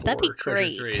 please. That'd be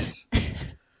great.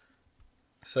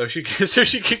 So she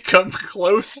could come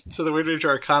close to the Windranger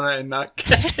Arcana and not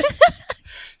get it.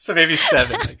 So maybe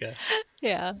 7, I guess.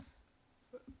 Yeah.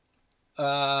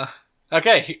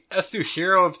 Okay, let's do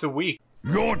Hero of the Week.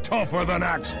 You're tougher than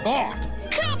Axe thought.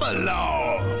 Come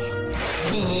along.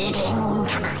 Feeding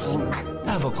time.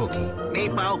 Have a cookie.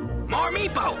 Meepo. More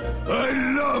Meepo.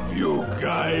 I love you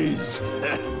guys.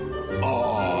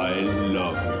 Oh, I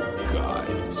love you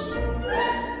guys.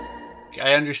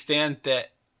 I understand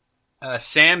that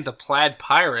Sam, the Plaid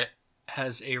Pirate,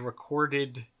 has a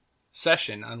recorded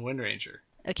session on Windranger.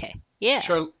 Okay. Yeah.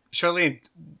 Charlene,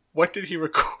 what did he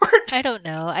record? I don't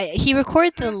know. He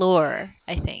recorded the lore,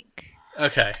 I think.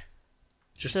 Okay.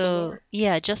 Just the lore?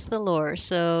 Yeah, just the lore.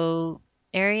 So,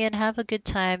 Arian, have a good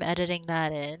time editing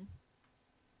that in.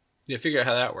 Yeah, figure out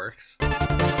how that works.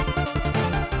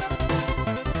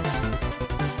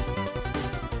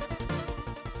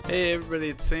 Hey everybody,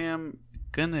 it's Sam.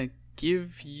 Gonna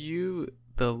give you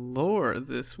the lore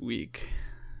this week.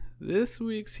 This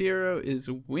week's hero is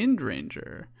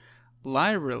Windranger,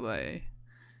 Lyreley.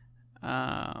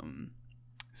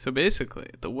 So basically,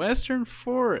 the Western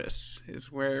Forests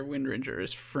is where Windranger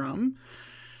is from.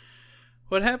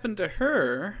 What happened to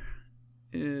her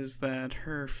is that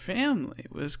her family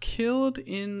was killed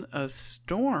in a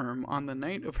storm on the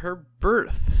night of her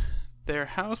birth. Their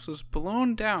house was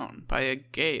blown down by a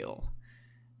gale,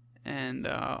 and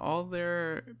all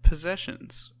their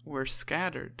possessions were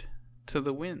scattered to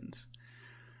the winds.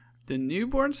 The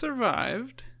newborn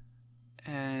survived,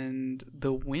 and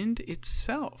the wind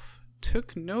itself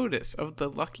took notice of the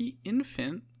lucky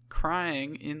infant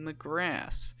crying in the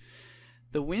grass.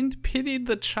 The wind pitied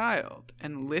the child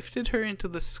and lifted her into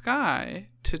the sky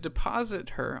to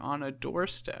deposit her on a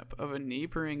doorstep of a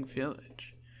neighboring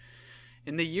village.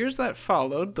 In the years that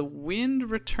followed, the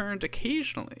wind returned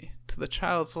occasionally to the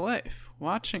child's life,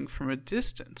 watching from a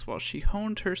distance while she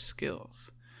honed her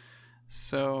skills.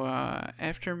 So,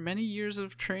 after many years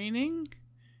of training,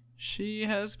 she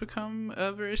has become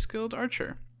a very skilled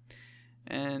archer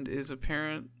and is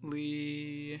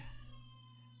apparently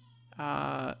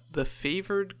the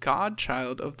favored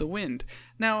godchild of the wind.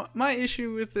 Now, my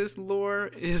issue with this lore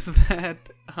is that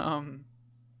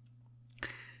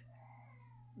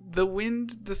the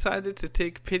wind decided to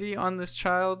take pity on this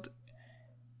child,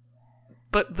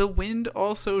 but the wind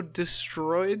also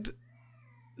destroyed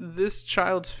this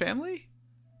child's family?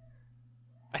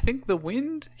 I think the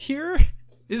wind here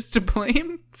is to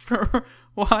blame for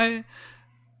why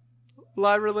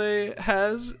Lyreley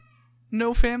has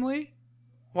no family,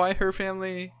 why her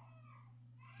family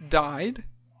died.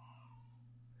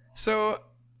 So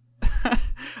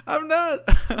I'm not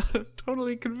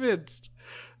totally convinced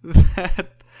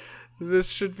that this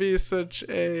should be such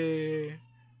a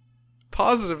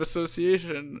positive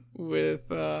association with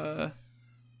the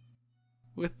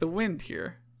wind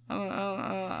here.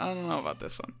 I don't know about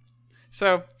this one.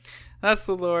 So that's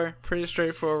the lore. Pretty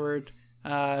straightforward.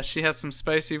 She has some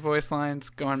spicy voice lines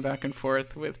going back and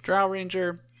forth with Drow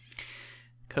Ranger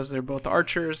because they're both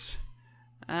archers.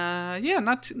 Yeah,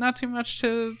 not too much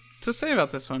to say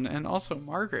about this one. And also,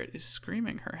 Margaret is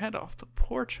screaming her head off. The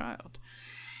poor child.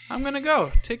 I'm gonna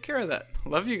go. Take care of that.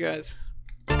 Love you guys.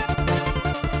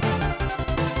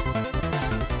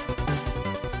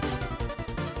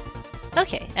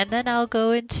 Okay, and then I'll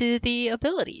go into the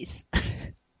abilities.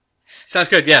 Sounds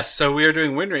good. Yes. So we are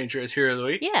doing Wind Ranger as Hero of the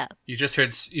Week. Yeah. You just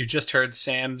heard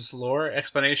Sam's lore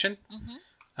explanation.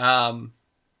 Mm-hmm.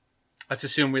 Let's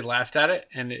assume we laughed at it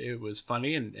and it was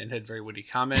funny and had very witty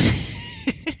comments.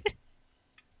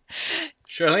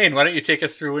 Charlene, why don't you take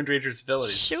us through Wind Ranger's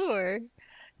abilities? Sure.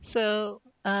 So,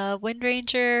 Wind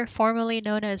Ranger, formerly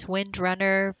known as Wind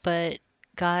Runner, but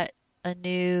got a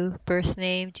new birth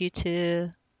name due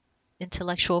to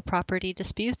intellectual property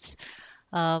disputes.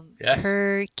 Yes.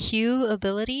 Her Q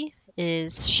ability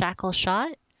is Shackle Shot.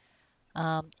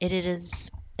 It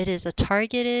is a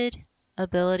targeted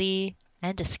ability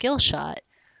and a skill shot,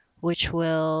 which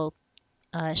will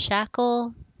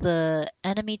shackle the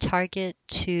enemy target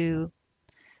to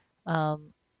a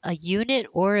unit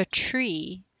or a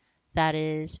tree that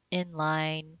is in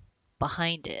line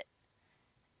behind it.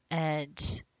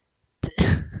 And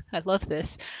I love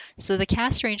this. So the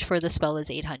cast range for the spell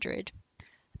is 800.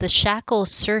 The shackle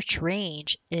search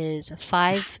range is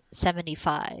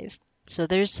 575. So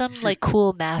there's some like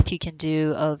cool math you can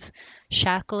do of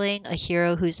shackling a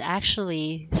hero who's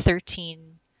actually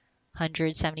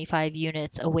 1375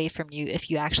 units away from you if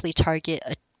you actually target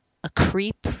a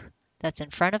creep that's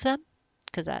in front of them,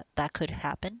 because that could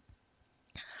happen.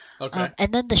 Okay.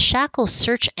 And then the shackle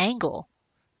search angle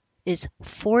is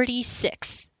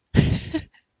 46.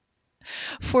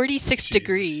 46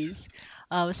 degrees.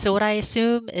 So what I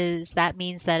assume is that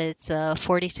means that it's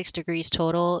 46 degrees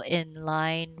total in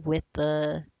line with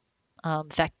the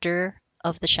vector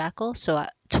of the shackle. So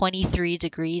at 23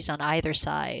 degrees on either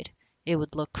side, it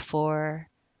would look for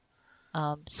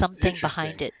something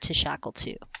behind it to shackle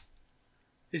to.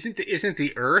 Isn't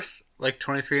the Earth like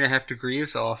 23.5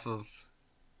 degrees off of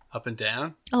up and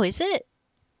down? Oh, is it?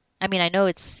 I mean, I know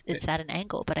it's at an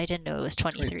angle, but I didn't know it was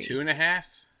 23. 22.5?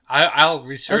 I'll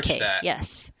research that. Okay,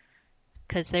 yes.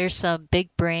 Because there's some big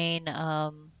brain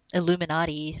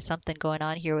Illuminati something going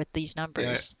on here with these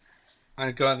numbers. Yeah.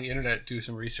 I'd go on the internet, do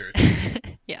some research.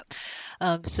 Yeah.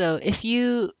 So if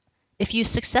you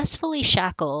successfully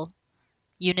shackle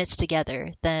units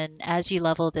together, then as you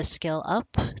level this skill up,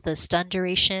 the stun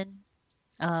duration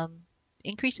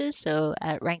increases. So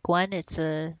at rank 1, it's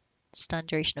a stun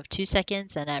duration of 2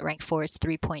 seconds, and at rank 4, it's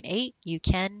 3.8. You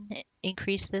can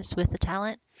increase this with the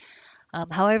talent.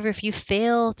 However, if you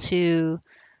fail to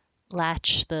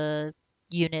latch the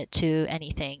unit to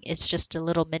anything, it's just a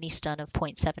little mini stun of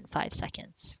 0.75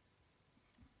 seconds.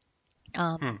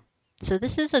 So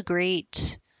this is a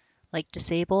great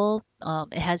disable.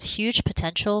 It has huge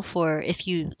potential for if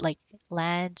you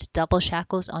land double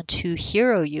shackles on 2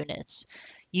 hero units,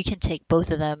 you can take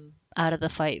both of them out of the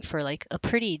fight for a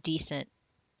pretty decent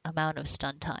amount of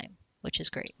stun time, which is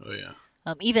great. Oh yeah.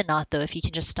 Even not though, if you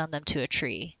can just stun them to a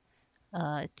tree,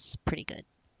 it's pretty good.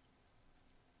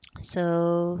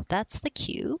 So that's the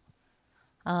Q.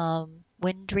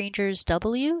 Wind Ranger's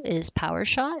W is Power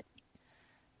Shot.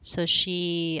 So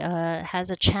she has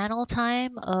a channel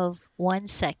time of 1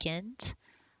 second.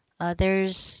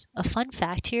 There's a fun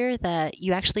fact here that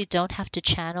you actually don't have to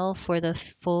channel for the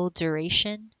full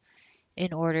duration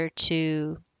in order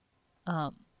to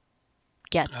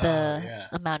get the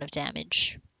amount of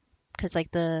damage. Because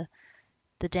the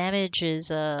damage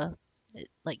is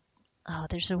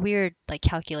there's a weird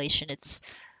calculation. It's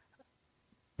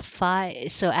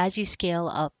 5. So as you scale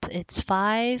up, it's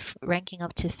 5 ranking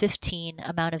up to 15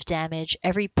 amount of damage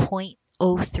every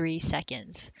 0.03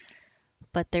 seconds.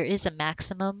 But there is a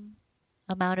maximum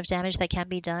amount of damage that can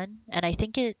be done, and I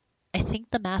think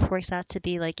the math works out to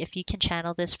be if you can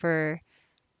channel this for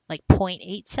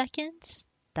 0.8 seconds,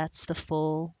 that's the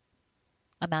full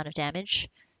amount of damage.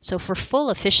 So for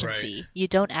full efficiency, you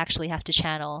don't actually have to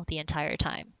channel the entire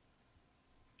time.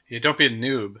 Yeah, don't be a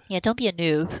noob. Yeah, don't be a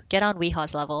noob. Get on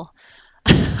Weehaw's level.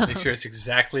 Make sure it's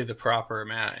exactly the proper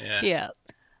amount. Yeah. Yeah.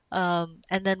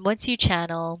 And then once you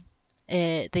channel,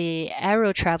 the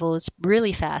arrow travels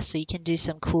really fast, so you can do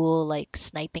some cool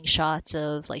sniping shots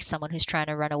of someone who's trying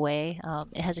to run away.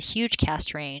 It has a huge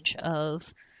cast range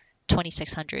of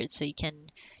 2600, so you can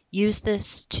use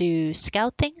this to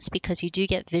scout things because you do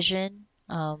get vision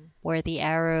where the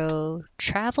arrow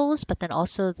travels, but then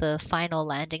also the final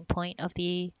landing point of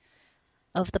the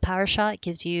power shot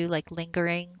gives you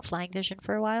lingering flying vision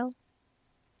for a while.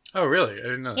 Oh, really? I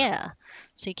didn't know that. Yeah.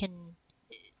 So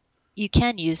you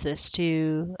can use this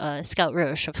to scout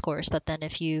Roche, of course, but then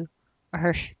if you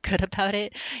are good about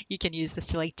it, you can use this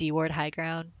to like deward high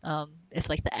ground. If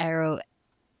like the arrow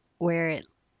where it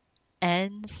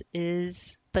ends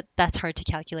is, but that's hard to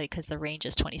calculate because the range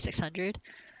is 2600.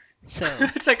 So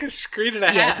It's like a screen and a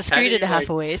half. yeah, it's a How do screen and you, a half like-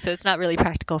 away, so it's not really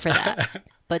practical for that.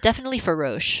 But definitely for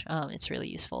Roche, it's really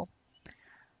useful.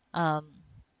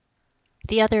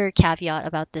 The other caveat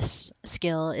about this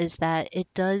skill is that it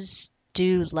does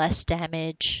do less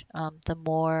damage the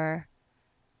more,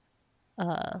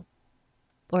 or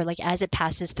like as it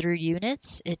passes through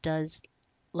units, it does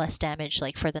less damage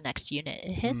like for the next unit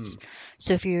it hits.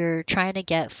 So if you're trying to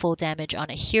get full damage on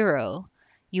a hero,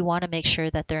 you want to make sure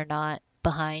that they're not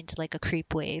behind like a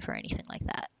creep wave or anything like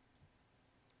that.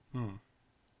 And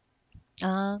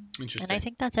Interesting. I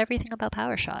think that's everything about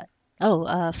Power Shot.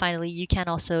 Oh, finally, you can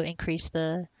also increase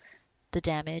the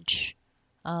damage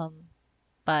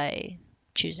by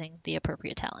choosing the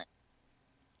appropriate talent.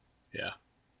 Yeah.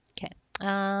 Okay.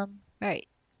 All right.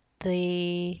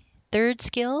 The third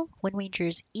skill, Wind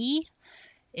Ranger's E,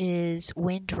 is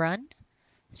Wind Run.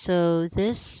 So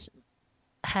this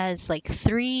has like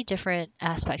 3 different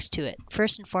aspects to it.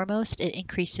 First and foremost, it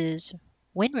increases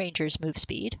Wind Ranger's move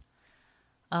speed.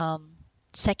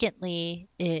 Secondly,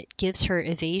 it gives her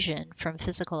evasion from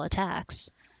physical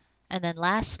attacks. And then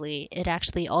lastly, it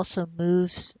actually also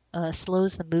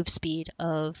slows the move speed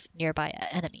of nearby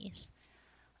enemies.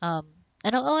 And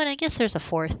I guess there's a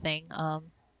fourth thing.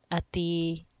 At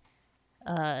the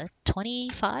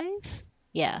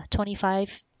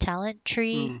 25 talent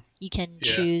tree, you can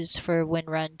choose for Wind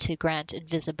Run to grant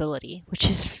invisibility, which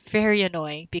is very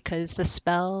annoying because the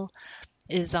spell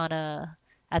is at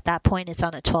that point it's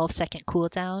on a 12-second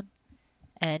cooldown,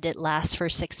 and it lasts for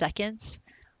 6 seconds,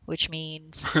 which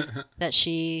means that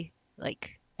she,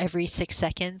 like, every 6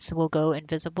 seconds will go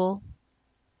invisible.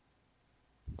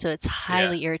 So it's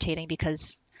highly irritating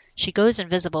because she goes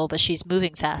invisible, but she's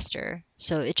moving faster,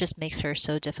 so it just makes her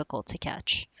so difficult to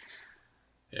catch.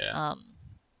 Yeah.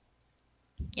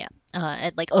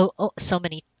 And like so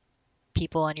many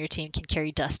people on your team can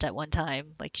carry dust at one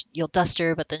time. Like you'll dust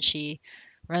her, but then she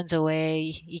runs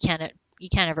away. You can't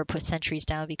ever put sentries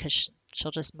down because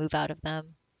she'll just move out of them.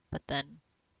 But then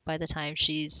by the time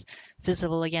she's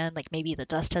visible again, like maybe the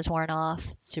dust has worn off.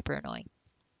 Super annoying.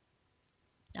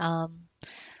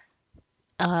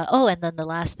 And then the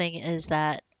last thing is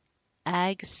that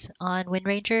Ags on Wind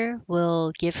Ranger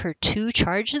will give her 2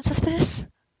 charges of this.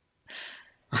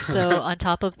 So on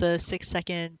top of the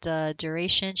 6-second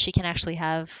duration, she can actually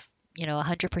have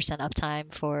 100%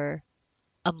 uptime for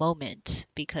a moment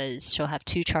because she'll have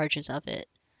 2 charges of it.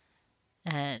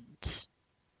 And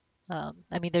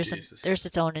I mean, there's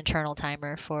its own internal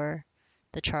timer for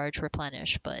the charge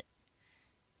replenish, but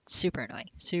it's super annoying,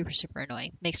 super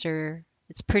annoying.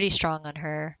 It's pretty strong on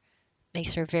her.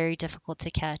 Makes her very difficult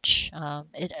to catch.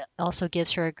 It also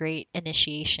gives her a great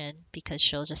initiation because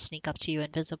she'll just sneak up to you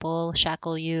invisible,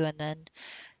 shackle you, and then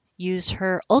use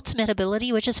her ultimate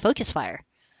ability, which is Focus Fire.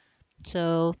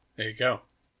 So There you go.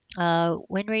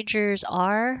 Wind Ranger's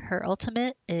R, her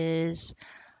ultimate, is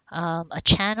not a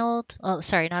channeled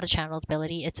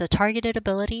ability. It's a targeted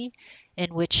ability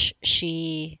in which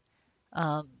she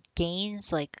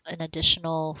gains like an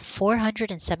additional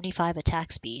 475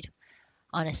 attack speed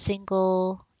on a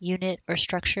single unit or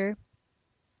structure.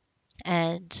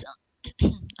 And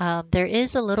there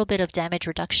is a little bit of damage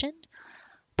reduction,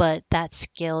 but that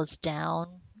scales down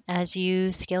as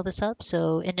you scale this up.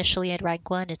 So initially at rank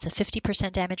 1, it's a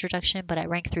 50% damage reduction, but at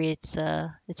rank 3, it's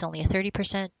only a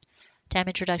 30%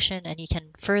 damage reduction, and you can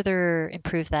further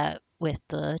improve that with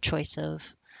the choice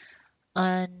of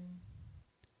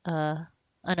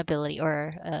ability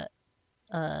or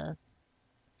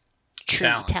tree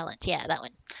talent. Yeah, that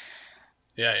one.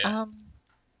 Yeah.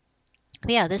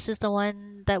 Yeah, this is the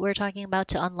one that we're talking about.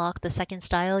 To unlock the second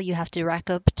style, you have to rack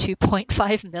up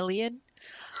 2.5 million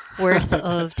worth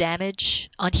of damage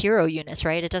on hero units,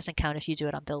 right? It doesn't count if you do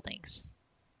it on buildings,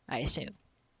 I assume.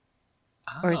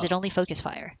 Or is it only Focus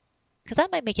Fire? Because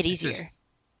that might make it easier.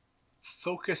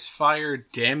 Focus Fire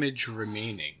damage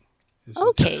remaining.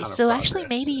 Okay, so actually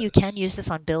maybe you can use this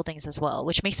on buildings as well,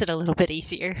 which makes it a little bit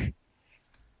easier.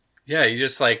 Yeah, you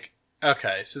just like,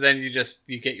 okay, so then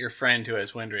you get your friend who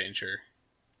has Wind Ranger,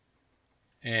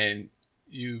 and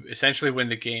you essentially win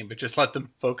the game, but just let them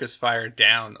Focus Fire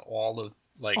down all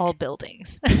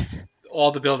buildings.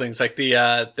 All the buildings, like the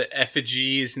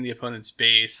effigies in the opponent's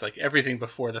base, like everything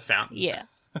before the fountain. Yeah.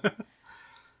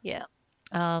 Yeah.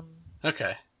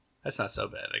 Okay. That's not so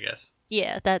bad, I guess.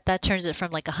 Yeah, that turns it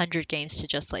from like 100 games to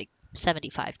just like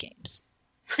 75 games.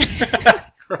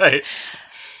 Right.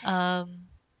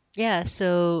 Yeah,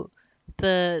 so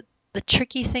the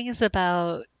tricky things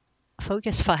about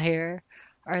focus fire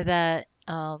are that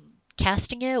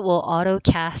casting it will auto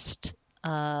cast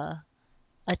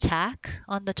attack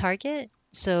on the target.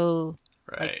 So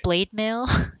like Right. blade mail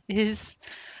is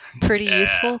pretty Yeah.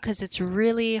 useful because it's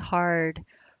really hard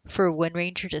for Wind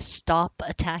Ranger to stop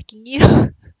attacking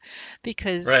you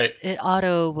because Right. it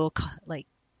auto will like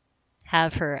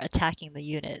have her attacking the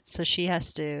unit. So she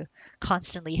has to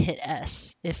constantly hit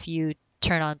S if you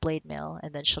turn on blade mail,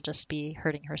 and then she'll just be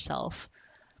hurting herself.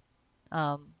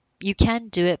 You can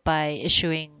do it by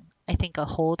issuing, I think, a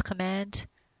hold command.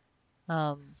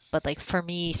 But like for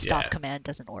me, stop Yeah. command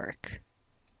doesn't work.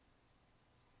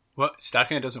 What?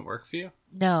 Stacking it doesn't work for you?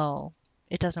 No,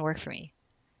 it doesn't work for me.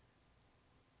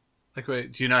 Like,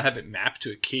 wait, do you not have it mapped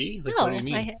to a key? Like, No, what do you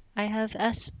mean? I have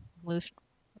S moved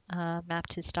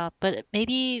mapped to stop, but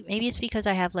maybe it's because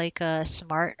I have like a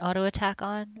smart auto attack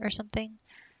on or something.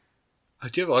 Do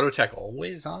you have auto attack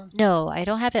always on? No, I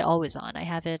don't have it always on. I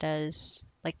have it as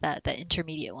like that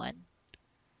intermediate one.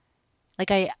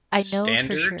 Like I know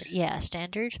for sure. Standard? Yeah,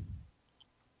 standard.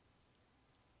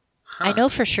 Huh. I know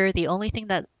for sure the only thing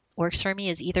that works for me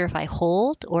is either if I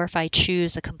hold or if I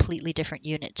choose a completely different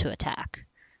unit to attack.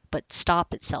 But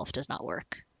stop itself does not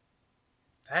work.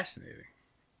 Fascinating.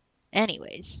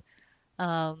 Anyways,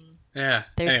 Yeah.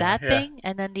 there's anyway, that yeah. thing.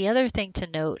 And then the other thing to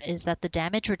note is that the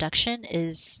damage reduction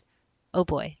is, oh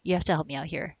boy, you have to help me out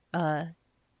here. Okay.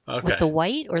 With the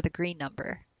white or the green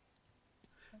number?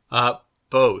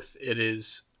 Both. It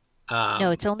is.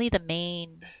 No, it's only the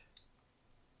main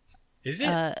Is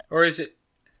it? Or is it?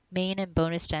 main and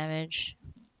bonus damage.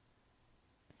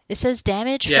 It says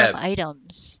damage Yeah. from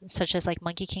items such as like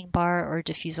Monkey King Bar or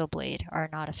Diffusal Blade are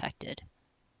not affected.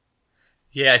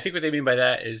 Yeah, I think what they mean by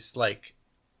that is like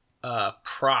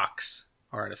procs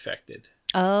aren't affected.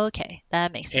 Okay,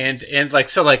 that makes sense. And like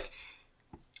so like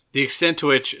the extent to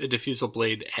which a diffusal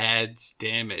blade adds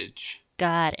damage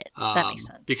Got it. That makes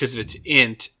sense. because of its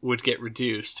int would get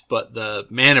reduced, but the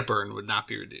mana burn would not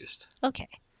be reduced. Okay.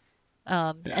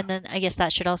 And then I guess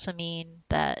that should also mean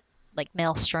that like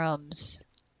Maelstrom's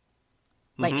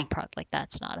lightning proc, like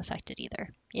that's not affected either.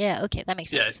 Yeah, okay, that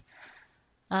makes Yeah. sense.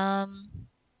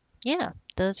 Yeah,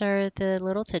 those are the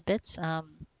little tidbits.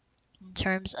 In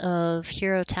terms of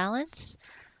hero talents,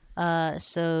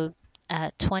 so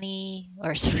at 20,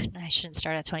 or sorry, I shouldn't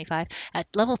start at 25.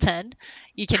 At level 10,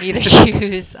 you can either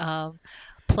choose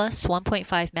plus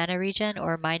 1.5 mana regen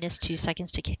or minus 2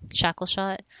 seconds to shackle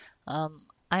shot.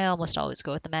 I almost always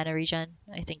go with the mana regen.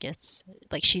 I think it's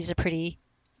like she's a pretty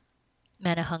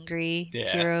mana hungry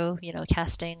hero, you know,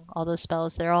 casting all those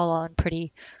spells. They're all on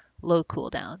pretty low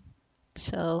cooldown.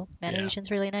 So mana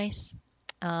regen's really nice.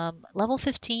 Level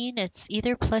 15, it's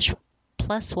either plus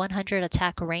 100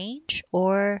 attack range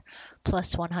or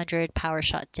plus 100 power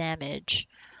shot damage.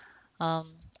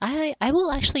 I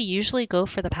will actually usually go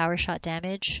for the power shot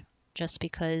damage just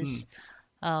because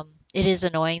it is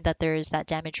annoying that there is that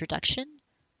damage reduction.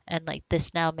 And like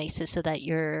this now makes it so that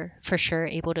you're for sure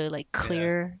able to like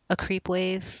clear a creep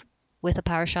wave with a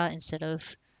power shot instead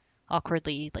of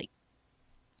awkwardly like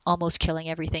almost killing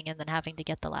everything and then having to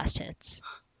get the last hits.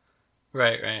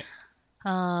 Right.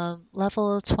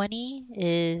 Level 20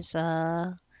 is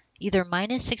either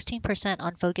minus 16%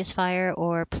 on focus fire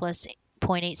or plus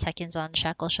 0.8 seconds on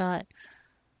shackle shot.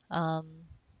 I'm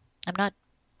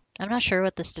not sure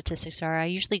what the statistics are. I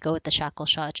usually go with the shackle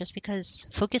shot just because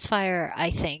focus fire I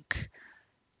think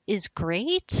is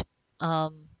great,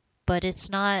 but it's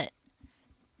not.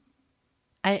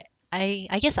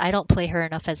 I guess I don't play her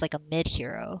enough as like a mid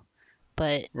hero,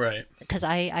 but because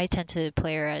I tend to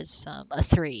play her as a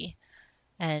 3,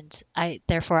 and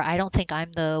therefore I don't think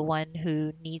I'm the one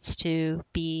who needs to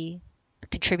be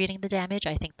contributing the damage.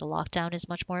 I think the lockdown is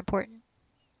much more important.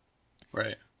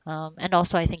 Right. And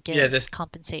also I think it this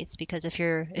compensates because if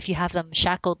you have them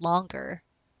shackled longer,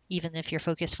 even if your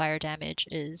focus fire damage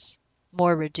is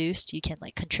more reduced, you can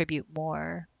like contribute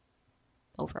more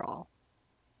overall.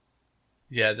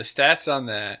 Yeah, the stats on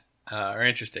that are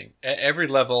interesting. At every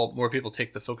level, more people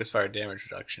take the focus fire damage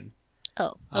reduction.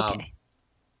 Oh, okay.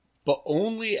 But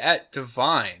only at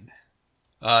Divine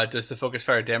does the focus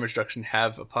fire damage reduction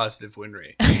have a positive win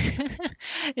rate.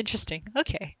 Interesting.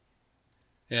 Okay.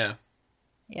 Yeah.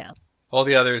 Yeah. All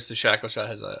the others, the shackle shot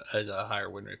has a higher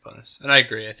win rate bonus, and I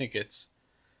agree. I think it's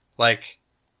like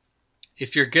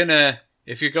if you're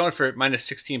going for minus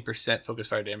 16% focus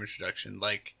fire damage reduction,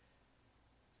 like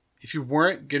if you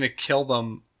weren't gonna kill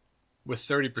them with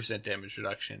 30% damage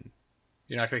reduction,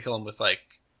 you're not gonna kill them with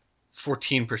like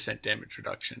 14% damage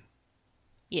reduction.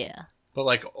 Yeah. But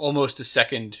like almost a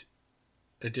second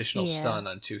additional stun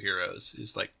on 2 heroes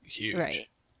is like huge. Right.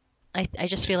 I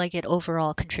just feel like it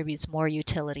overall contributes more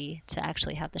utility to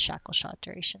actually have the shackle shot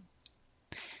duration.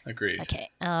 Agreed. Okay,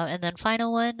 and then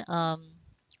final one,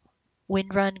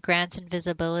 Windrun grants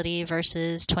invisibility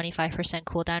versus 25%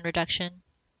 cooldown reduction.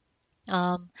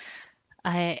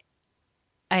 I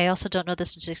also don't know the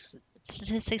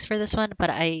statistics for this one, but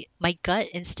my gut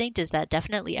instinct is that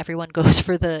definitely everyone goes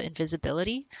for the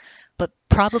invisibility, but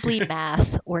probably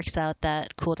math works out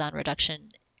that cooldown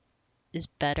reduction is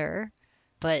better.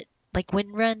 But like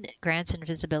Windrun grants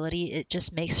invisibility, it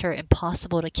just makes her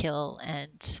impossible to kill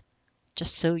and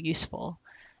just so useful.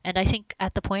 And I think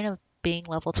at the point of being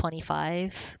level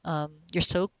 25, you're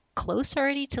so close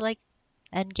already to like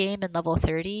end game and level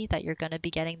 30 that you're going to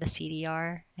be getting the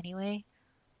CDR anyway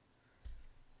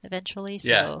eventually.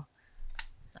 Yeah. So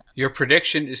Your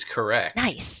prediction is correct.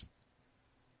 nice.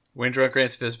 Windrun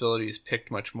grants visibility is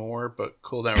picked much more, but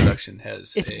cooldown reduction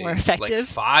has It's more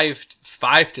effective? Like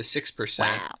 5 to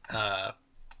 6%.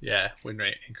 Win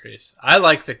rate increase. I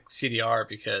like the CDR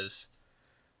because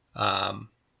I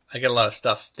get a lot of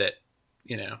stuff that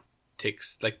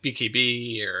takes like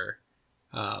BKB or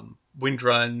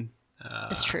Windrun.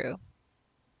 That's true.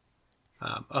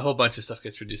 A whole bunch of stuff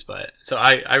gets reduced by it. So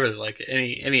I really like it.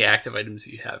 Any active items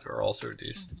that you have are also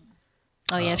reduced.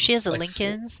 Oh yeah, she has a like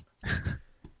Lincoln's.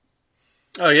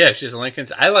 Oh yeah, she has a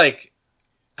Lincoln's.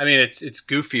 It's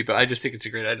goofy, but I just think it's a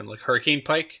great item. Like Hurricane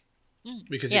Pike,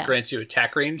 because it grants you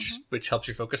attack range, which helps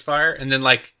you focus fire. And then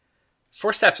like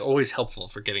Force Staff's always helpful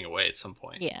for getting away at some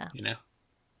point. Yeah.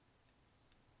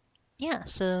 Yeah,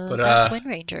 so that's Wind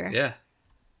Ranger. Yeah.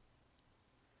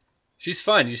 She's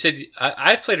fun. You said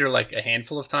I've played her like a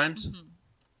handful of times,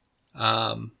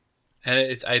 and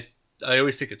I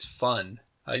always think it's fun.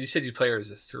 You said you play her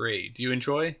as a 3. Do you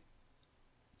enjoy?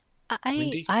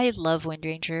 I love Wind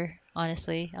Ranger.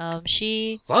 Honestly,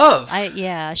 she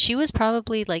was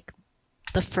probably like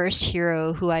the first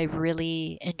hero who I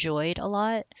really enjoyed a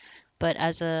lot. But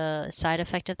as a side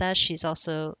effect of that, she's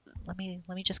also let me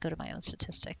just go to my own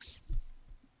statistics.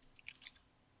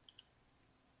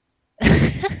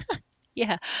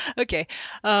 Yeah. Okay.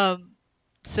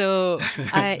 So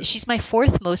she's my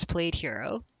 4th most played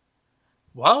hero.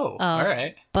 Whoa. All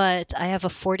right. But I have a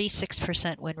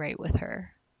 46% win rate with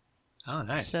her. Oh,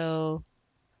 nice. So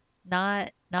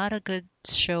not a good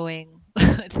showing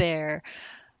there,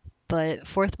 but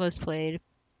 4th most played.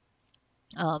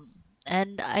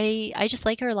 And I just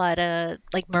like her a lot.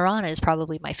 Like Mirana is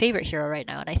probably my favorite hero right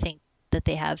now, and I think that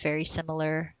they have very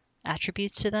similar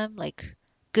attributes to them, like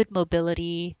good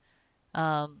mobility.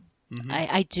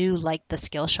 I do like the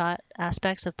skill shot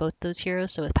aspects of both those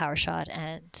heroes, so with Power Shot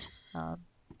and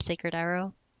Sacred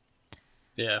Arrow.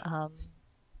 Yeah.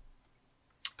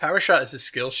 Power Shot is a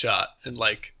skill shot, and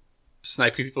like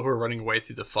sniping people who are running away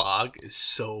through the fog is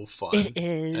so fun. It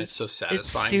is. And it's so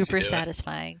satisfying. It's super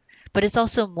satisfying. But it's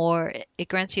also it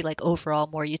grants you like overall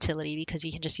more utility because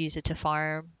you can just use it to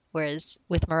farm. Whereas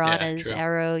with Mirana's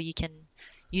arrow, you can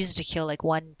use it to kill like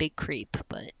one big creep,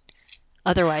 but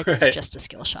otherwise it's just a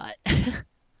skill shot.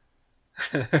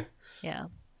 Yeah.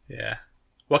 Yeah.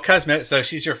 What cosmetics? So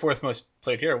she's your 4th most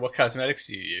played hero. What cosmetics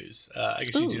do you use? I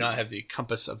guess you do not have the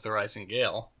Compass of the Rising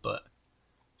Gale, but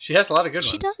she has a lot of good ones.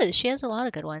 She does. She has a lot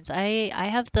of good ones. I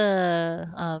have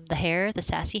the hair, the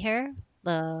sassy hair,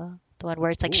 the one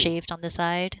where it's like shaved on the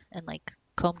side and like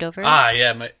combed over.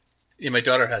 Yeah. My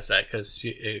daughter has that because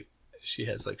she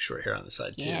has like short hair on the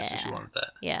side too, so she wanted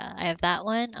that. Yeah, I have that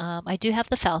one. I do have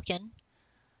the Falcon.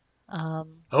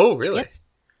 Oh, really? Yep.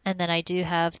 And then I do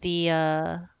have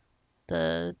the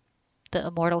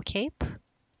Immortal Cape.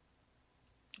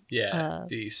 Yeah,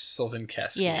 the Sylvan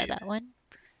Cascade. Yeah, that one.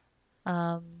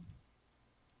 And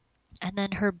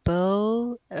then her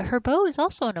bow is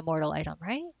also an immortal item,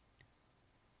 right?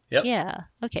 Yep. Yeah.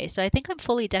 Okay, so I think I'm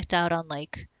fully decked out on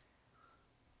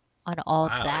all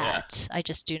that. Yeah. I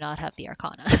just do not have the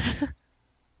Arcana.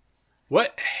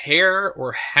 What hair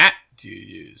or hat do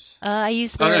you use? I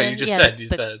use the. Oh no, you just said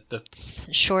use the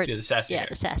short. Yeah, the sassy hair. Yeah,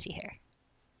 the sassy hair.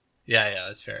 Yeah,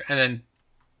 that's fair. And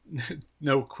then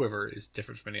no quiver is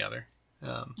different from any other,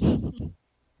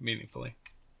 meaningfully.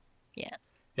 Yeah.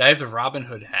 Yeah, I have the Robin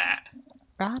Hood hat.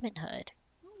 Robin Hood.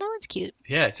 That one's cute.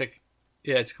 Yeah, it's a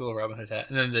little Robin Hood hat,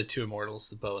 and then the 2 immortals,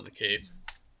 the bow and the cape.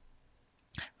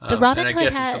 The Robin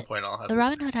Hood hat. At some point I'll have the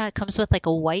Robin Hood hat comes with like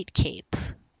a white cape.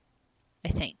 I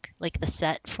think, like the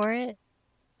set for it.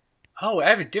 Oh, I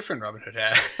have a different Robin Hood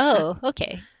hat. Oh,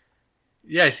 okay.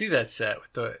 Yeah, I see that set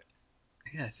with the.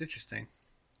 Yeah, it's interesting.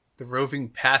 The Roving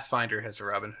Pathfinder has a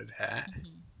Robin Hood hat.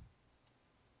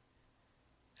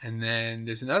 And then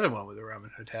there's another one with a Robin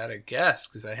Hood hat, I guess,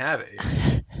 because I have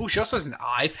it. Oh, she also has an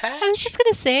eye patch? I was just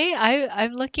gonna say,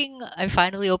 I'm looking. I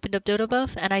finally opened up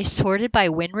DotaBuff and I sorted by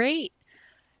win rate,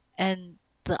 and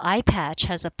the eye patch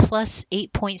has a plus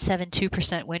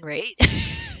 8.72% win rate.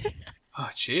 Oh,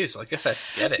 jeez. Well, I guess I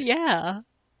have to get it. Yeah,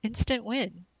 instant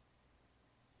win.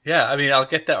 Yeah, I mean, I'll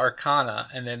get the Arcana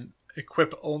and then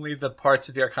equip only the parts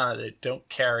of the Arcana that don't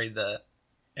carry the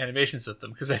animations with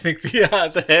them, because I think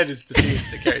the head is the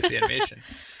piece that carries the animation.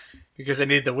 Because I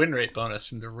need the win rate bonus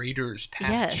from the Raiders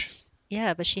patch. Yes.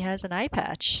 Yeah, but she has an eye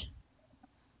patch.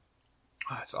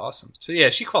 Oh, that's awesome. So yeah,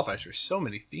 she qualifies for so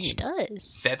many themes. She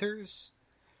does. Feathers.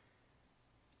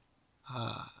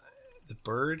 The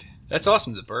bird. That's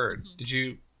awesome, the bird. Did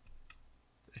you...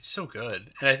 It's so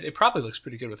good. And it probably looks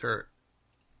pretty good with her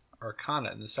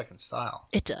Arcana in the second style.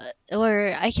 It does.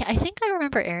 Or I think I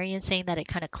remember Arian saying that it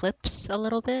kind of clips a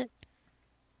little bit.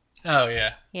 Oh,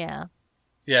 yeah. Yeah.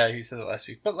 Yeah, he said it last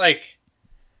week. But, like,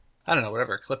 I don't know,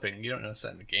 whatever clipping, you don't notice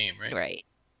that in the game, right? Right.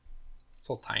 It's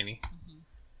all tiny.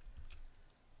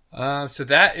 So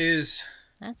that is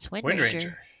That's Wind Windranger.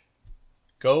 Ranger.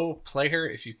 Go play her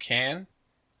if you can.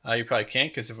 You probably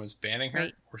can't because everyone's banning her,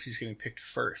 Right. or she's getting picked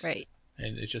first. Right.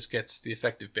 And it just gets the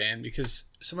effective ban because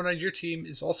someone on your team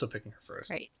is also picking her first.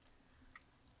 Right.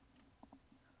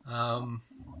 So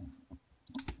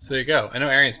there you go. I know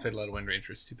Arian's played a lot of Wind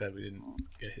Rangers. Too bad we didn't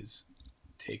get his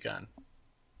take on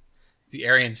the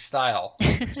Arian style.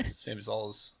 Just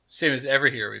the same as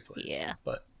every hero we play. Yeah.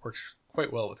 But works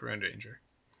quite well with Wind Ranger.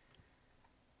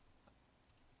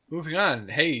 Moving on.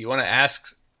 Hey, you want to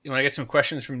get some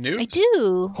questions from noobs? I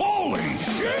do. Holy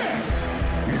shit!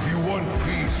 If you want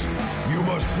peace, you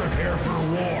must prepare for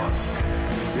war.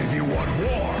 If you want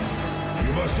war,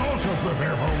 you must also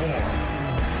prepare for war.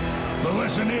 The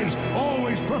lesson is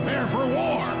always prepare for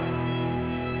war.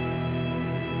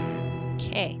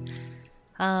 Okay.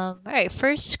 All right.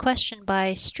 First question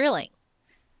by Strilling.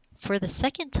 For the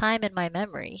second time in my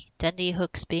memory, Dendy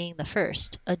Hooks being the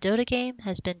first, a Dota game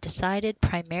has been decided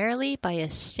primarily by a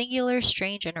singular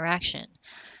strange interaction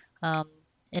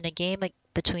in a game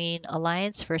between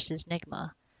Alliance versus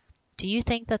Nigma. Do you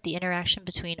think that the interaction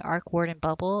between Arc Warden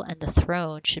Bubble and the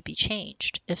Throne should be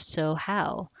changed? If so,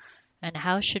 how? And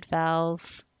how should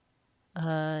Valve...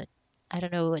 I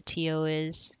don't know what TO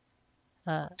is...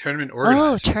 Tournament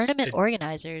organizers. Oh, tournament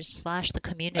organizers / the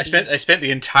community. I spent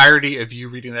the entirety of you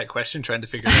reading that question trying to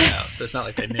figure it out, so it's not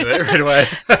like I knew it right away.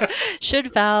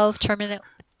 Should Valve, tournament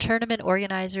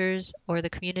organizers, or the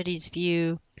community's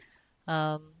view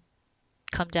come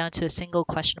down to a single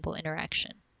questionable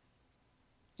interaction?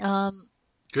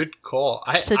 Good call.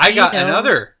 So I got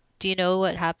another. Do you know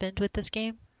what happened with this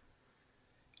game?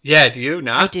 Yeah, do you?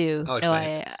 Not? I do. I'll No, explain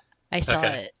it. I saw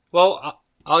it. Well,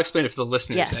 I'll explain it for the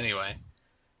listeners Yes. anyway.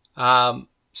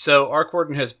 So Arc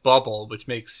Warden has Bubble, which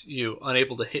makes you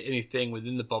unable to hit anything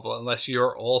within the bubble unless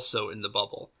you're also in the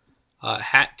bubble.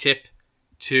 Hat tip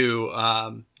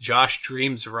to Josh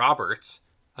Dreams Roberts.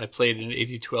 I played an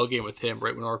 82L game with him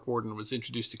right when Arc Warden was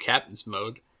introduced to Captain's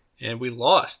Mode, and we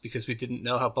lost because we didn't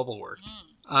know how Bubble worked.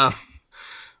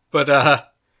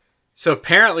 So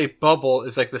apparently Bubble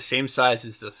is like the same size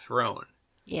as the Throne.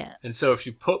 Yeah. And so if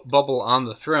you put Bubble on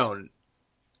the Throne,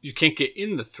 you can't get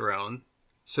in the Throne,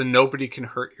 so nobody can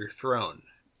hurt your Throne.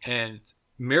 And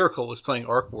Miracle was playing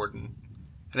Arc Warden,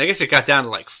 and I guess it got down to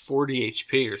like 40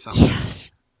 HP or something.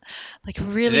 Yes. Like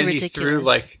really and then ridiculous. he threw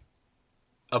like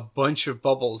a bunch of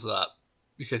bubbles up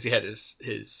because he had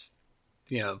his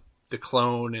the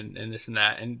clone and this and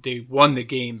that, and they won the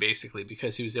game basically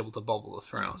because he was able to bubble the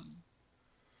Throne.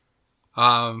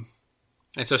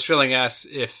 And so Strilling asks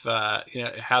if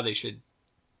how they should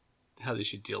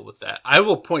deal with that. I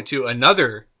will point to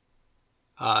another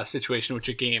situation in which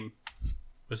a game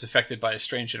was affected by a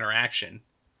strange interaction.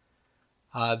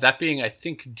 That being, I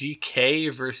think,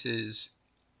 DK versus,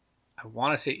 I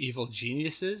want to say, Evil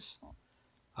Geniuses,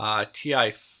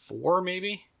 TI4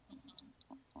 maybe,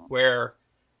 where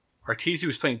Arteezy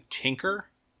was playing Tinker,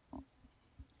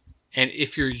 and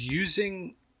if you're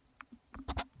using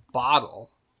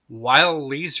Bottle while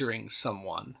lasering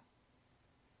someone,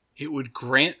 it would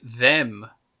grant them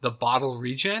the Bottle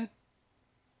regen.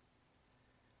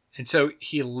 And so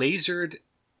he lasered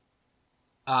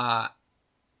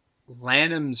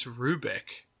Lanham's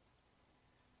Rubik,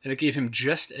 and it gave him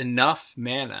just enough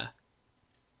mana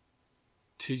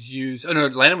to use... Oh no,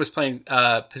 Lanham was playing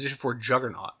Position 4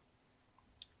 Juggernaut.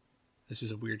 This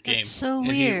was a weird game. That's so and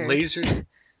weird.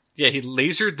 He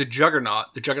lasered the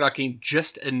Juggernaut. The Juggernaut gained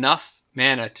just enough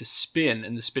mana to spin,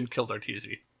 and the spin killed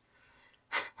Arteezy.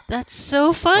 That's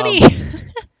so funny.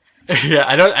 Yeah,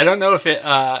 I don't know if it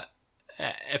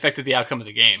affected the outcome of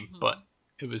the game, but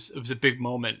it was a big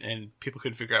moment, and people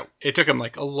couldn't figure out. It took them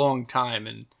like a long time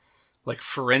and like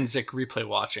forensic replay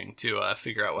watching to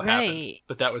figure out what happened.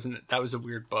 But that was a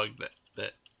weird bug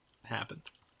that happened,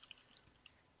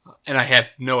 and I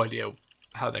have no idea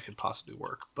how that could possibly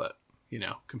work. But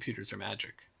computers are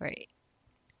magic, Right.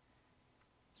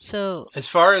 So as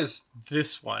far as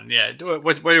this one, yeah.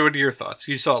 What are your thoughts?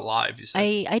 You saw it live. You said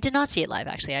I did not see it live.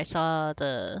 Actually, I saw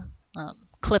the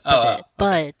clip of it,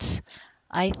 but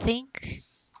I think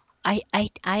I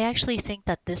actually think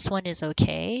that this one is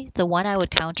okay. The one I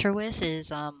would counter with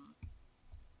is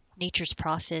Nature's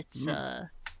Prophet's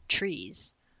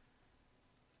trees,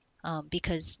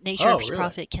 because Nature's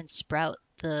Prophet can sprout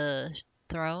the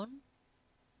throne,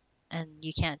 and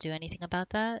you can't do anything about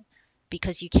that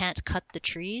because you can't cut the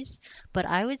trees. But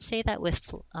I would say that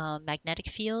with magnetic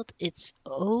field, it's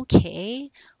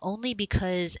okay, only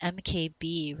because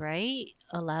MKB, right,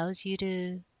 allows you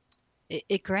to...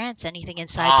 It grants anything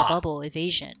inside the bubble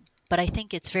evasion. But I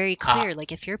think it's very clear,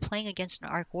 like if you're playing against an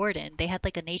Arc Warden, they had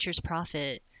like a Nature's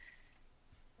Prophet,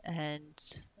 and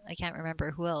I can't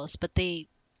remember who else, but I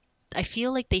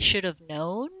feel like they should have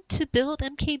known to build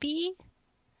MKB.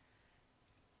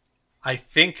 I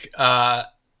think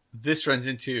this runs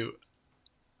into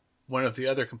one of the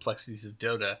other complexities of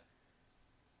Dota.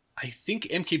 I think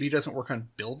MKB doesn't work on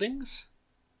buildings.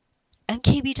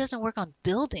 MKB doesn't work on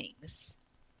buildings.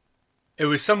 It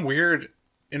was some weird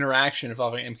interaction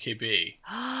involving MKB.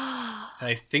 And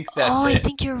I think that's I it.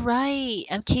 think you're right.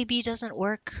 MKB doesn't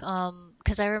work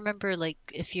because I remember like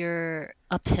if you're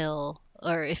uphill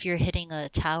or if you're hitting a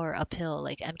tower uphill,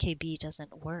 like MKB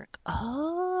doesn't work.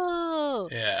 Oh.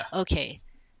 Yeah. Okay.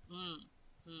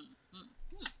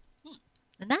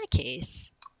 In that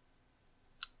case.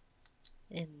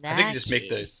 I think you just make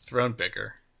the throne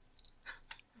bigger.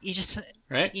 You just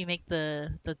right? You make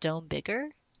the dome bigger?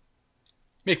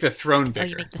 Make the throne bigger. Oh,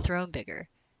 you make the throne bigger.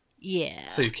 Yeah.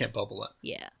 So you can't bubble it.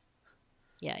 Yeah.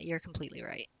 Yeah, you're completely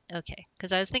right. Okay.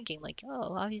 Because I was thinking, like,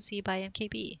 obviously you buy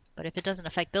MKB. But if it doesn't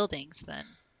affect buildings, then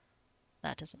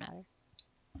that doesn't matter.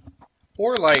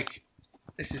 Or, like,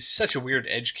 this is such a weird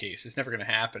edge case. It's never going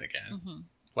to happen again. Mm-hmm.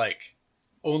 Like,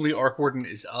 only Arc Warden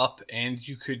is up, and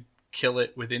you could kill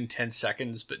it within 10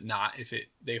 seconds, but not if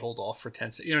they hold off for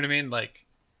 10 seconds. You know what I mean? Like,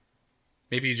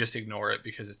 maybe you just ignore it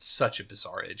because it's such a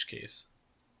bizarre edge case.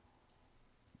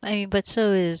 I mean, but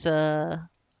so is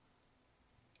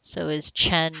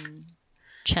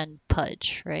Chen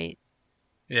Pudge, right?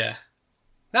 Yeah.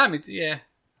 No, I mean, yeah.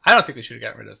 I don't think they should have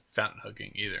gotten rid of fountain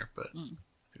hugging either, but I think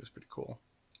it was pretty cool.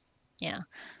 Yeah.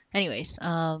 Anyways,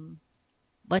 how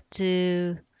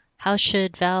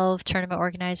should Valve, tournament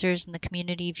organizers, and the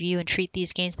community view and treat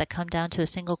these games that come down to a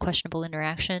single questionable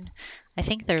interaction? I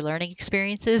think they're learning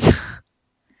experiences.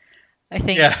 I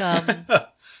think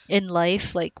in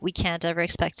life, like, we can't ever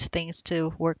expect things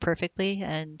to work perfectly,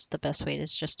 and the best way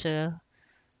is just to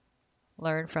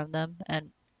learn from them. And,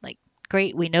 like,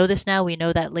 great, we know this now. We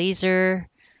know that laser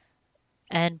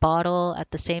and bottle at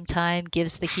the same time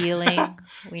gives the healing.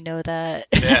 We know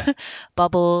that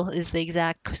bubble is the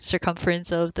exact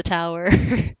circumference of the tower.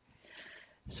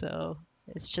 So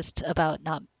it's just about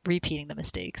not repeating the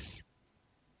mistakes.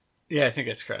 Yeah, I think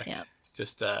that's correct. Yeah.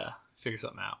 Just figure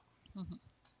something out. Mm-hmm.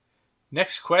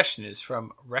 Next question is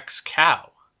from Rex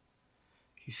Cow.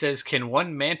 He says, can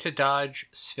one Manta dodge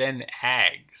Sven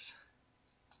Ags?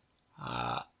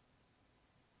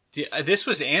 This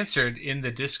was answered in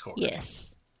the Discord.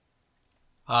 Yes.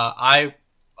 I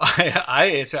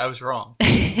answered. I was wrong.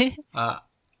 I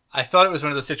thought it was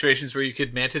one of those situations where you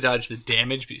could Manta dodge the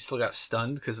damage, but you still got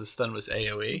stunned because the stun was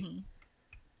AoE. Mm-hmm.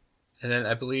 And then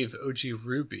I believe OG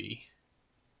Ruby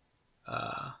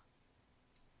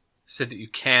said that you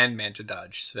can Manta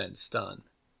dodge Sven's stun.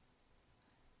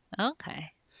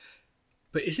 Okay.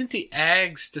 But doesn't the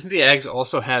Ags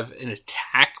also have an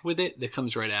attack with it that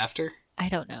comes right after? I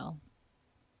don't know.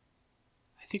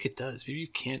 I think it does. Maybe you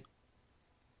can't.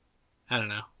 I don't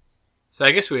know. So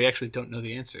I guess we actually don't know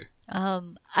the answer. I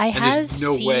have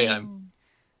seen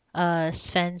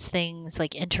Sven's things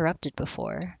like interrupted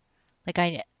before. Like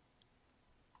I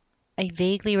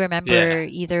vaguely remember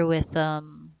either with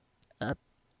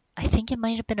I think it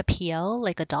might have been a PL,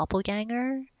 like a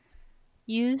doppelganger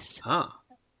use. Huh.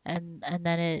 And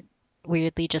then it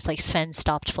weirdly just like Sven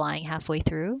stopped flying halfway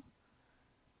through.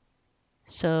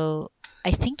 So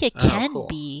I think it can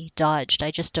be dodged.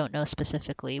 I just don't know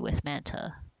specifically with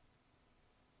Manta.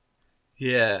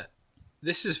 Yeah.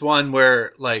 This is one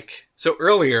where, like, so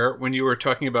earlier when you were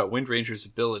talking about Wind Ranger's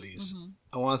abilities,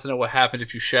 I wanted to know what happened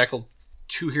if you shackled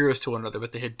two heroes to one another,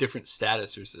 but they had different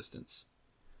status resistance.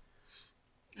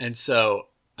 And so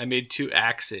I made 2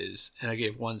 axes, and I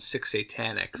gave one 6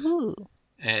 satanics, Ooh.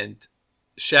 and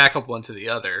shackled one to the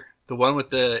other. The one with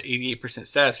the 88%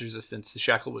 status resistance, the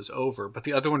shackle was over, but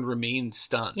the other one remained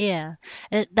stunned. Yeah,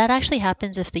 that actually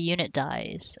happens if the unit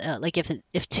dies. Like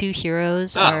if 2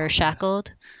 heroes Oh. are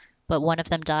shackled, but one of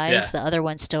them dies, Yeah. the other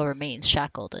one still remains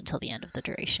shackled until the end of the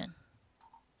duration.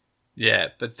 Yeah,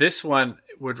 but this one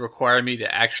would require me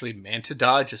to actually manta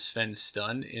dodge a Sven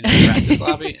stun in the practice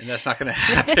lobby, and that's not going to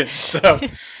happen.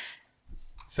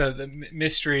 So the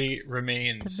mystery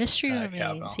remains. The mystery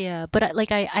Cowbell. remains, yeah. But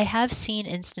I have seen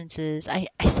instances. I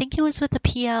think it was with a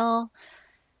PL.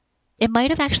 It might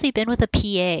have actually been with a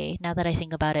PA. Now that I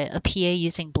think about it, a PA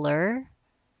using blur,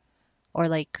 or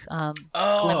like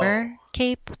glimmer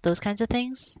cape, those kinds of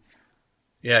things.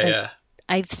 Yeah, Like, yeah.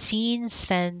 I've seen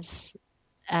Sven's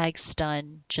ag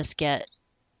stun just get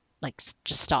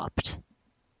just stopped.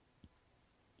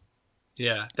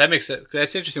 Yeah, that makes it.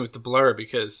 That's interesting with the blur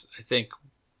because I think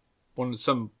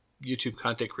some YouTube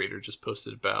content creator just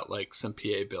posted about like some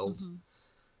PA build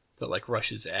that like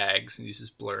rushes ags and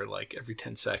uses blur like every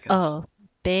 10 seconds. Oh,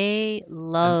 Bay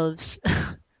loves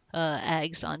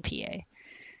ags on PA.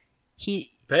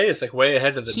 Bay is like way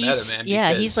ahead of the meta, man. Yeah,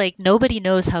 because, he's like, nobody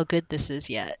knows how good this is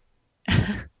yet.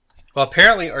 well,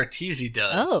 apparently Arteezy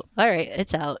does. Oh, all right,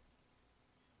 it's out.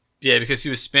 Yeah, because he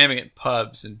was spamming it in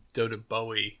pubs, and Dota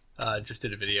Bowie just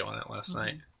did a video on it last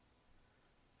night.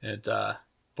 And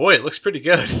boy, it looks pretty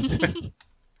good.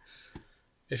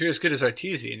 If you're as good as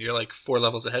Arteezy and you're like 4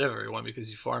 levels ahead of everyone because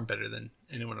you farm better than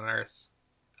anyone on Earth,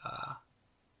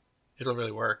 it'll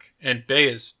really work. And Bay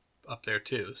is up there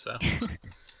too, so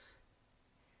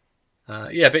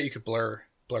yeah, I bet you could blur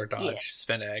dodge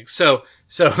Sven Eggs. So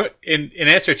in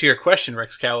answer to your question,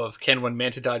 Rex Cow, of can one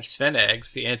manta dodge Sven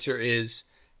Eggs, the answer is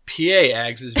PA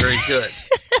Eggs is very good.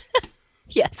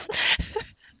 Yes.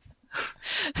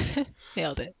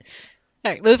 Nailed it.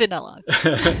 All right, moving along.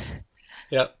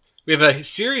 Yep. We have a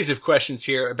series of questions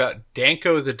here about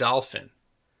Danko the Dolphin.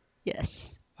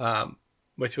 Yes.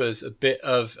 Which was a bit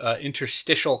of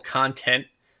interstitial content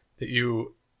that you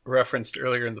referenced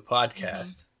earlier in the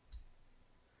podcast.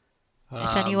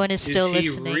 If anyone is still he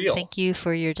listening, real? thank you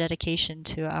for your dedication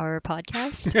to our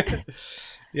podcast.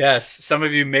 Yes, some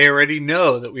of you may already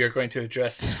know that we are going to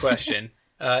address this question.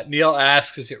 Neil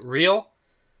asks, is it real?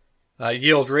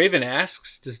 Yield Raven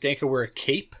asks, does Danko wear a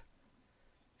cape?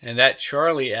 And that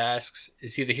Charlie asks,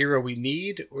 is he the hero we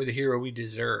need or the hero we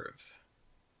deserve?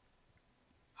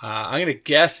 I'm going to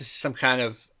guess this is some kind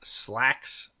of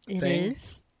slacks It thing.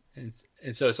 is.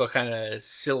 And so it's all kind of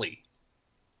silly.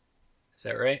 Is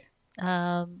that right?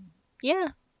 Yeah.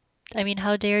 I mean,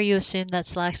 how dare you assume that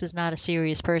Slacks is not a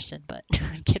serious person, but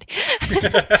I'm kidding.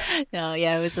 No,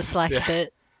 yeah, it was a Slacks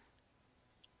bit.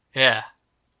 Yeah.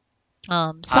 Some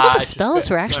of the it's just spells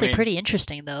that- were actually I mean- pretty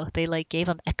interesting, though. They like gave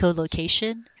him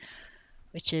echolocation,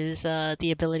 which is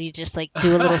the ability to just like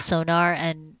do a little sonar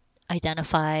and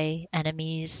identify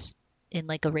enemies in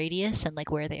like a radius and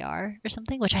like where they are or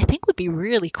something, which I think would be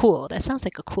really cool. That sounds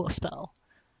like a cool spell.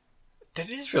 That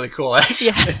is really cool, actually.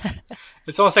 Yeah.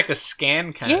 It's almost like a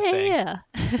scan kind of Yeah, thing.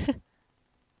 yeah.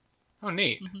 Oh,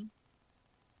 neat.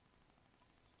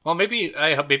 Well, maybe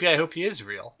I hope he is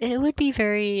real. It would be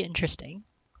very interesting.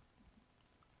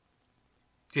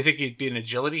 Do you think he'd be an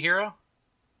agility hero?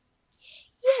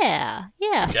 Yeah,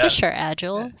 Yes. Fish are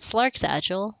agile. Slark's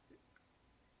agile.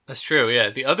 That's true. Yeah,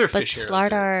 the other But fish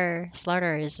heroes are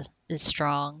Slardar is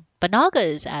strong. But Naga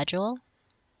is agile.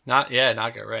 not. Yeah,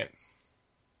 Naga, right?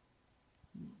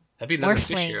 That'd be another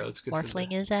fish hero. That's good.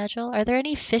 Morphling is agile. Are there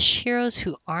any fish heroes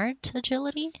who aren't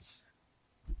agility?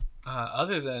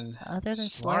 Other than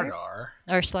Slardar? Slardar.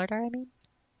 Or Slardar, I mean?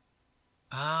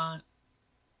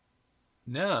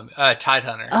 No. Tide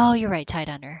Hunter. Oh, you're right,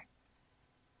 Tidehunter.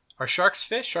 Are sharks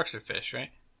fish? Sharks are fish,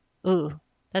 right? Ooh,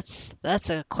 that's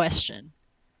a question.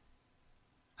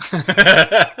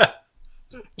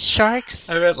 Sharks,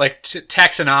 I meant like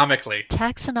taxonomically.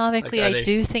 taxonomically, Like, are I they-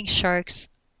 do think sharks.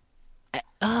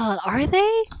 Are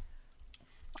they?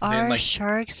 Are like,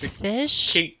 sharks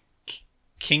fish?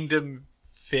 Kingdom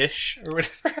fish or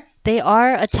whatever. They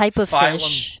are a type of Phylum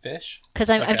fish. fish. Because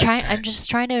I'm Okay, trying. alright. I'm just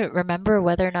trying to remember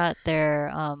whether or not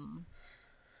they're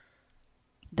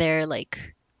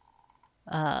like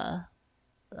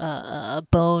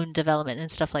bone development and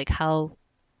stuff, like how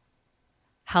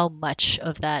much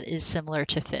of that is similar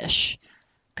to fish.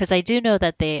 Because I do know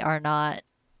that they are not,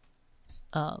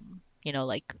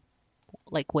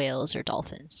 like whales or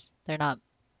dolphins. They're not.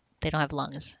 They don't have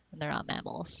lungs, and they're not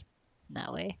mammals in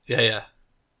that way. Yeah.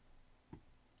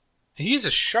 He is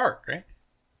a shark, right?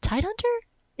 Tidehunter?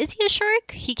 Is he a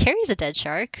shark? He carries a dead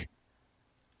shark.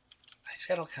 He's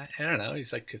got all kind. I don't know.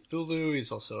 He's like Cthulhu.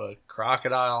 He's also a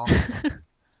crocodile,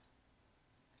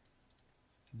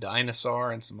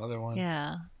 dinosaur, and some other one.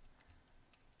 Yeah.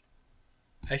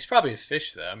 He's probably a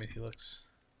fish, though. I mean, he looks.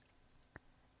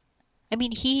 I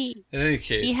mean, he In any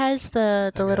case, he has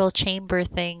the Okay. little chamber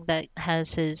thing that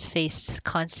has his face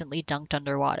constantly dunked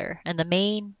underwater, and the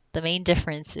main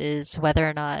difference is whether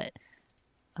or not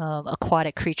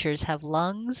aquatic creatures have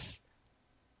lungs,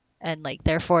 and like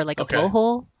therefore like a Okay.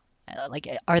 blowhole. Like,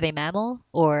 are they mammal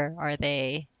or do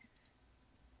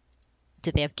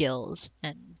they have gills?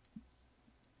 And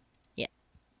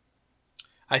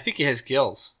I think he has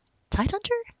gills.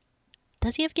 Tidehunter?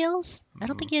 Does he have gills? I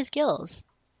don't think he has gills.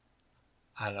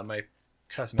 I don't know. My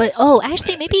cousin. But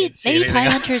actually, maybe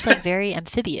Tidehunter is like very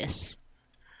amphibious.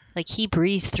 Like he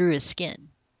breathes through his skin,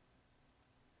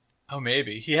 Oh,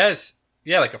 maybe he has.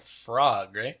 Yeah, like a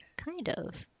frog, right? kind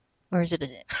of. Or is it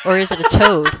a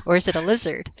toad? Or is it a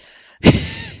lizard?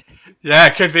 Yeah,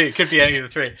 it could be. It could be any of the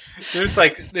three.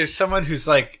 There's someone who's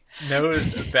like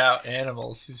knows about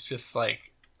animals who's just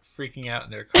like freaking out in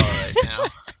their car right now.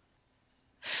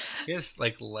 He has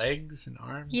like legs and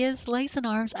arms. He has legs and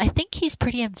arms. I think he's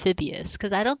pretty amphibious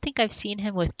because I don't think I've seen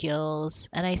him with gills,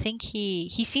 and I think he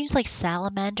seems like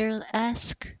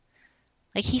salamander-esque.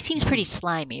 Like he seems pretty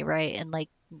slimy, right? And like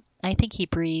I think he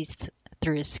breathes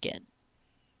through his skin.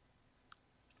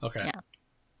 Okay. Yeah.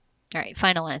 All right,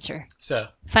 final answer. So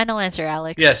Final answer,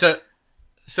 Alex. yeah. So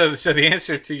the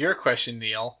answer to your question,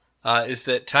 Neil, is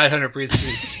that Tidehunter breathes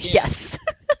through his skin. Yes.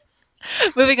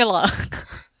 Moving along.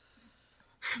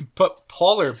 But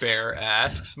Polar Bear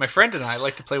asks, my friend and I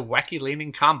like to play wacky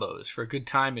laning combos for a good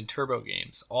time in turbo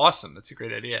games. Awesome. That's a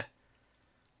great idea.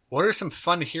 What are some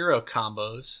fun hero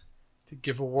combos to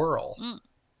give a whirl?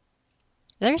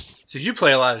 There's. So you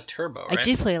play a lot of turbo, right? I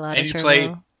do play a lot And of you turbo.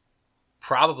 play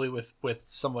probably with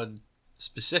someone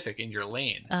specific in your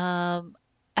lane.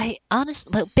 I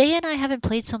honestly, but Bay and I haven't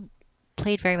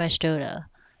played very much Dota,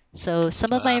 so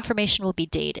some of my information will be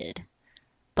dated.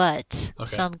 But Okay.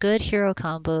 some good hero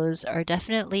combos are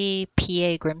definitely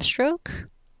PA Grimstroke,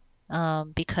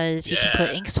 because you can put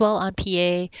Yeah. Inkswell on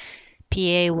PA.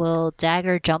 PA will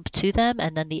dagger jump to them,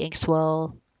 and then the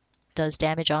Inkswell does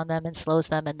damage on them and slows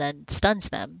them, and then stuns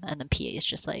them, and then PA is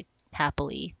just like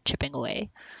happily chipping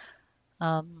away.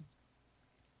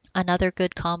 Another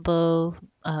good combo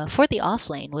for the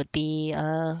offlane would be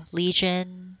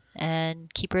Legion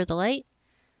and Keeper of the Light,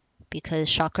 because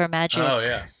Chakra Magic. Oh,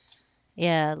 yeah.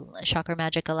 Yeah, Chakra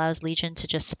Magic allows Legion to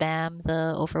just spam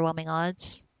the overwhelming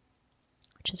odds,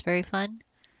 which is very fun.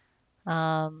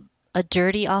 A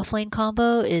dirty offlane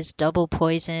combo is double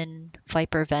poison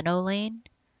Viper Veno lane.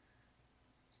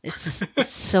 It's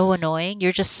so annoying.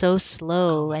 You're just so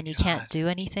slow and you can't God. do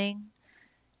anything.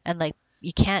 And like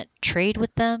you can't trade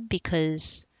with them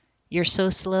because you're so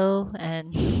slow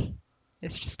and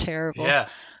it's just terrible. Yeah.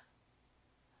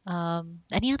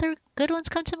 Any other good ones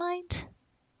come to mind?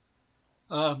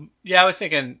 Yeah, I was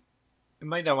thinking I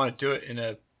might not want to do it in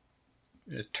a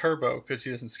turbo because he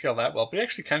doesn't scale that well, but he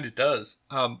actually kind of does.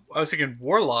 I was thinking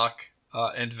Warlock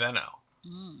and Veno.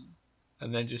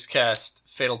 And then just cast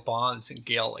Fatal Bonds and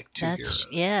Gale like two heroes.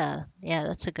 Yeah,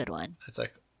 that's a good one. That's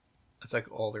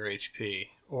like all their HP.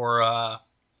 Or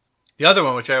the other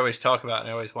one, which I always talk about and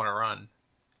I always want to run,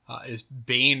 is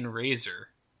Bane Razor.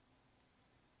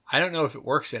 I don't know if it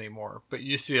works anymore, but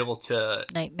you used to be able to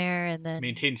Nightmare and then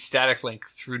maintain static link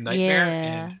through Nightmare,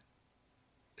 and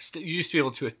you used to be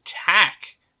able to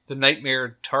attack the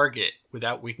Nightmare target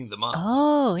without waking them up.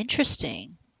 Oh,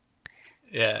 interesting.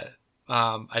 Yeah.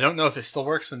 I don't know if it still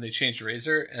works when they changed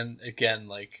Razor, and again,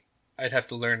 like, I'd have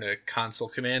to learn a console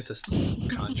command to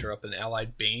conjure up an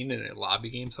allied Bane in a lobby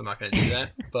game, so I'm not going to do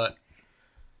that. But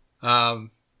I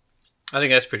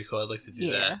think that's pretty cool. I'd like to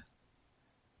do that.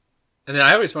 And then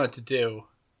I always wanted to do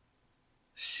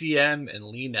CM and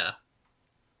Lina.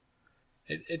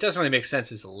 It doesn't really make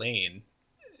sense as a lane,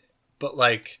 but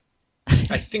like,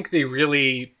 I think they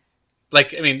really,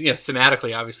 like, I mean,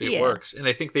 thematically, obviously it works, and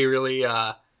I think they really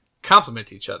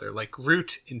complement each other. Like,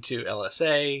 root into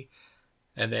LSA,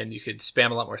 and then you could spam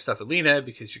a lot more stuff with Lina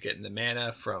because you're getting the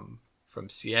mana from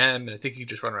CM, and I think you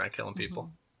just run around killing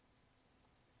people.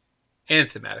 And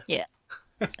thematically. Yeah.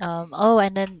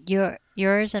 And then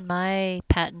yours and my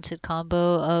patented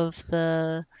combo of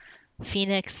the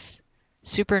Phoenix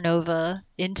Supernova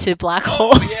into Black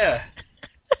Hole. Oh, yeah.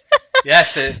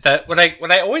 Yes, that what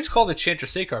I always call the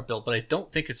Chandrasekhar build, but I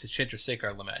don't think it's the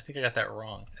Chandrasekhar limit. I think I got that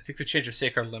wrong. I think the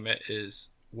Chandrasekhar limit is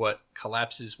what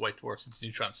collapses white dwarfs into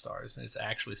neutron stars, and it's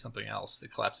actually something else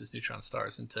that collapses neutron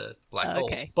stars into black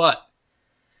holes. But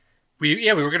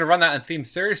we were going to run that on Theme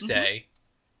Thursday,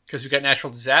 because we got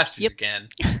natural disasters Yep. again.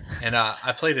 And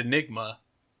I played Enigma.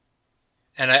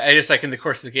 And I just, like, in the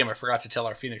course of the game, I forgot to tell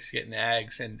our Phoenix to get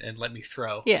nags and let me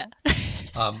throw. Yeah.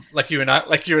 Like you and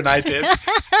I did.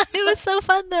 It was so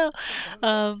fun though.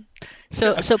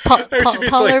 So Polar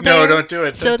like, Bear, no, don't do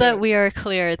it. so don't do that it." we are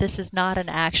clear, this is not an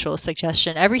actual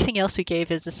suggestion. Everything else we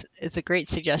gave is a great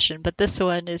suggestion, but this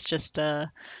one is just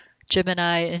Jim and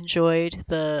I enjoyed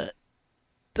the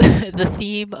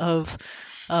theme of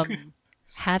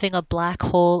having a black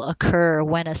hole occur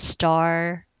when a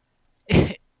star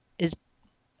is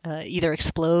either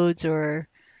explodes or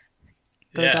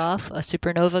goes Yeah. off, a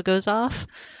supernova goes off.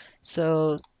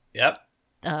 So Yep.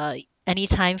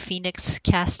 anytime Phoenix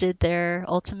casted their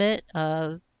ultimate,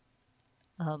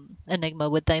 Enigma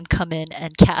would then come in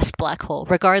and cast Black Hole,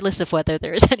 regardless of whether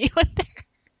there is anyone there.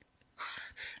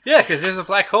 Yeah, because there's a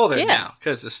black hole there Yeah. now.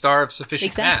 Because the star of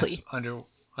sufficient Exactly. mass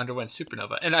underwent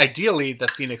supernova. And ideally, the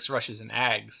Phoenix rushes in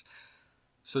ags,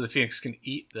 so the Phoenix can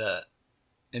eat the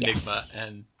Enigma, Yes.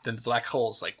 and then the black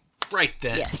hole's like right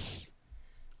then. Yes.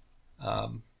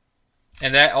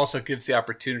 And that also gives the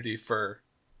opportunity for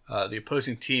the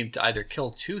opposing team to either kill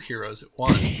two heroes at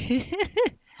once,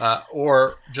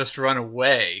 or just run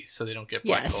away so they don't get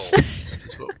black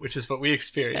Yes. hole, which is what we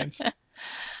experienced.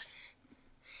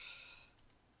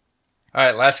 All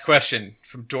right, last question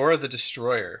from Dora the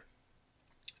Destroyer.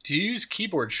 Do you use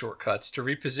keyboard shortcuts to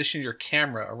reposition your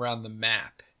camera around the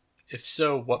map? If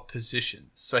so, what positions?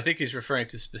 So I think he's referring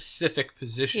to specific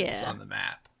positions Yeah. on the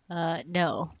map.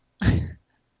 No.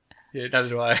 Yeah, neither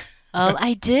do I.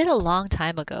 I did a long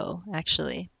time ago,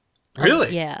 actually.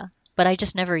 Really? Yeah. But I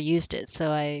just never used it,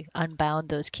 so I unbound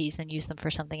those keys and used them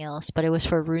for something else. But it was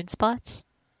for rune spots.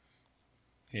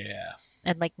 Yeah.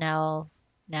 And like now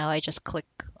I just click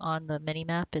on the mini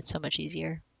map. It's so much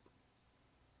easier.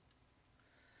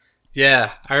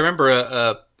 Yeah, I remember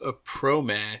a pro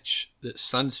match that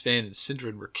Suns Fan and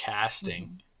Syndron were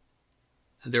casting,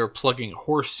 and they were plugging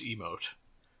horse emote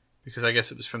because I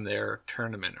guess it was from their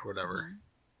tournament or whatever.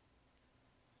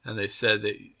 And they said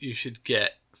that you should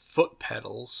get foot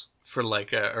pedals for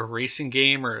like a racing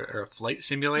game or a flight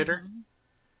simulator,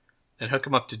 and hook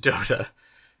them up to Dota,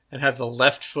 and have the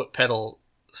left foot pedal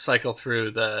cycle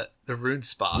through the rune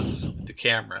spots with the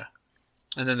camera.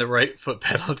 And then the right foot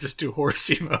pedal just do horse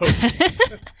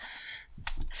emote.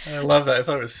 I love that. I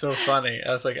thought it was so funny.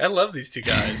 I was like, I love these two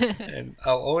guys. And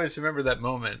I'll always remember that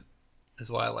moment. That's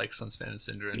why I like Suns Fan and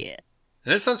Syndron. Yeah.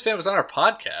 And then Suns Fan was on our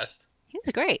podcast. He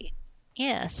was great.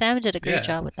 Yeah, Sam did a great Yeah.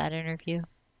 job with that interview.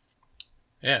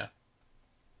 Yeah.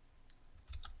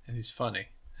 And he's funny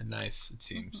and nice, it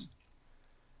seems.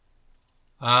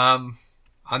 On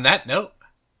that note,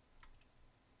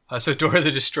 so Dora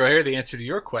the Destroyer, the answer to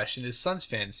your question is Suns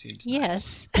Fan seems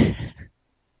nice. Yes.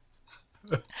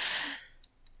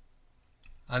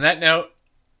 On that note,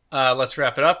 let's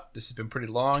wrap it up. This has been pretty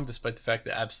long, despite the fact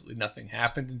that absolutely nothing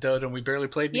happened in Dota and we barely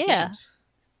played any Yeah.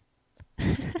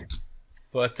 games.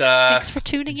 But Thanks for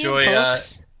tuning enjoy, in,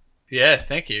 folks. yeah,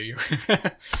 thank you.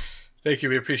 Thank you.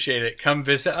 We appreciate it. Come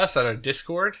visit us at our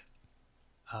Discord.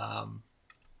 Come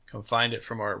find it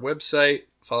from our website.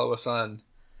 Follow us on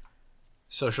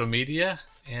social media.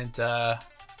 And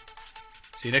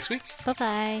see you next week.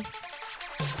 Bye-bye.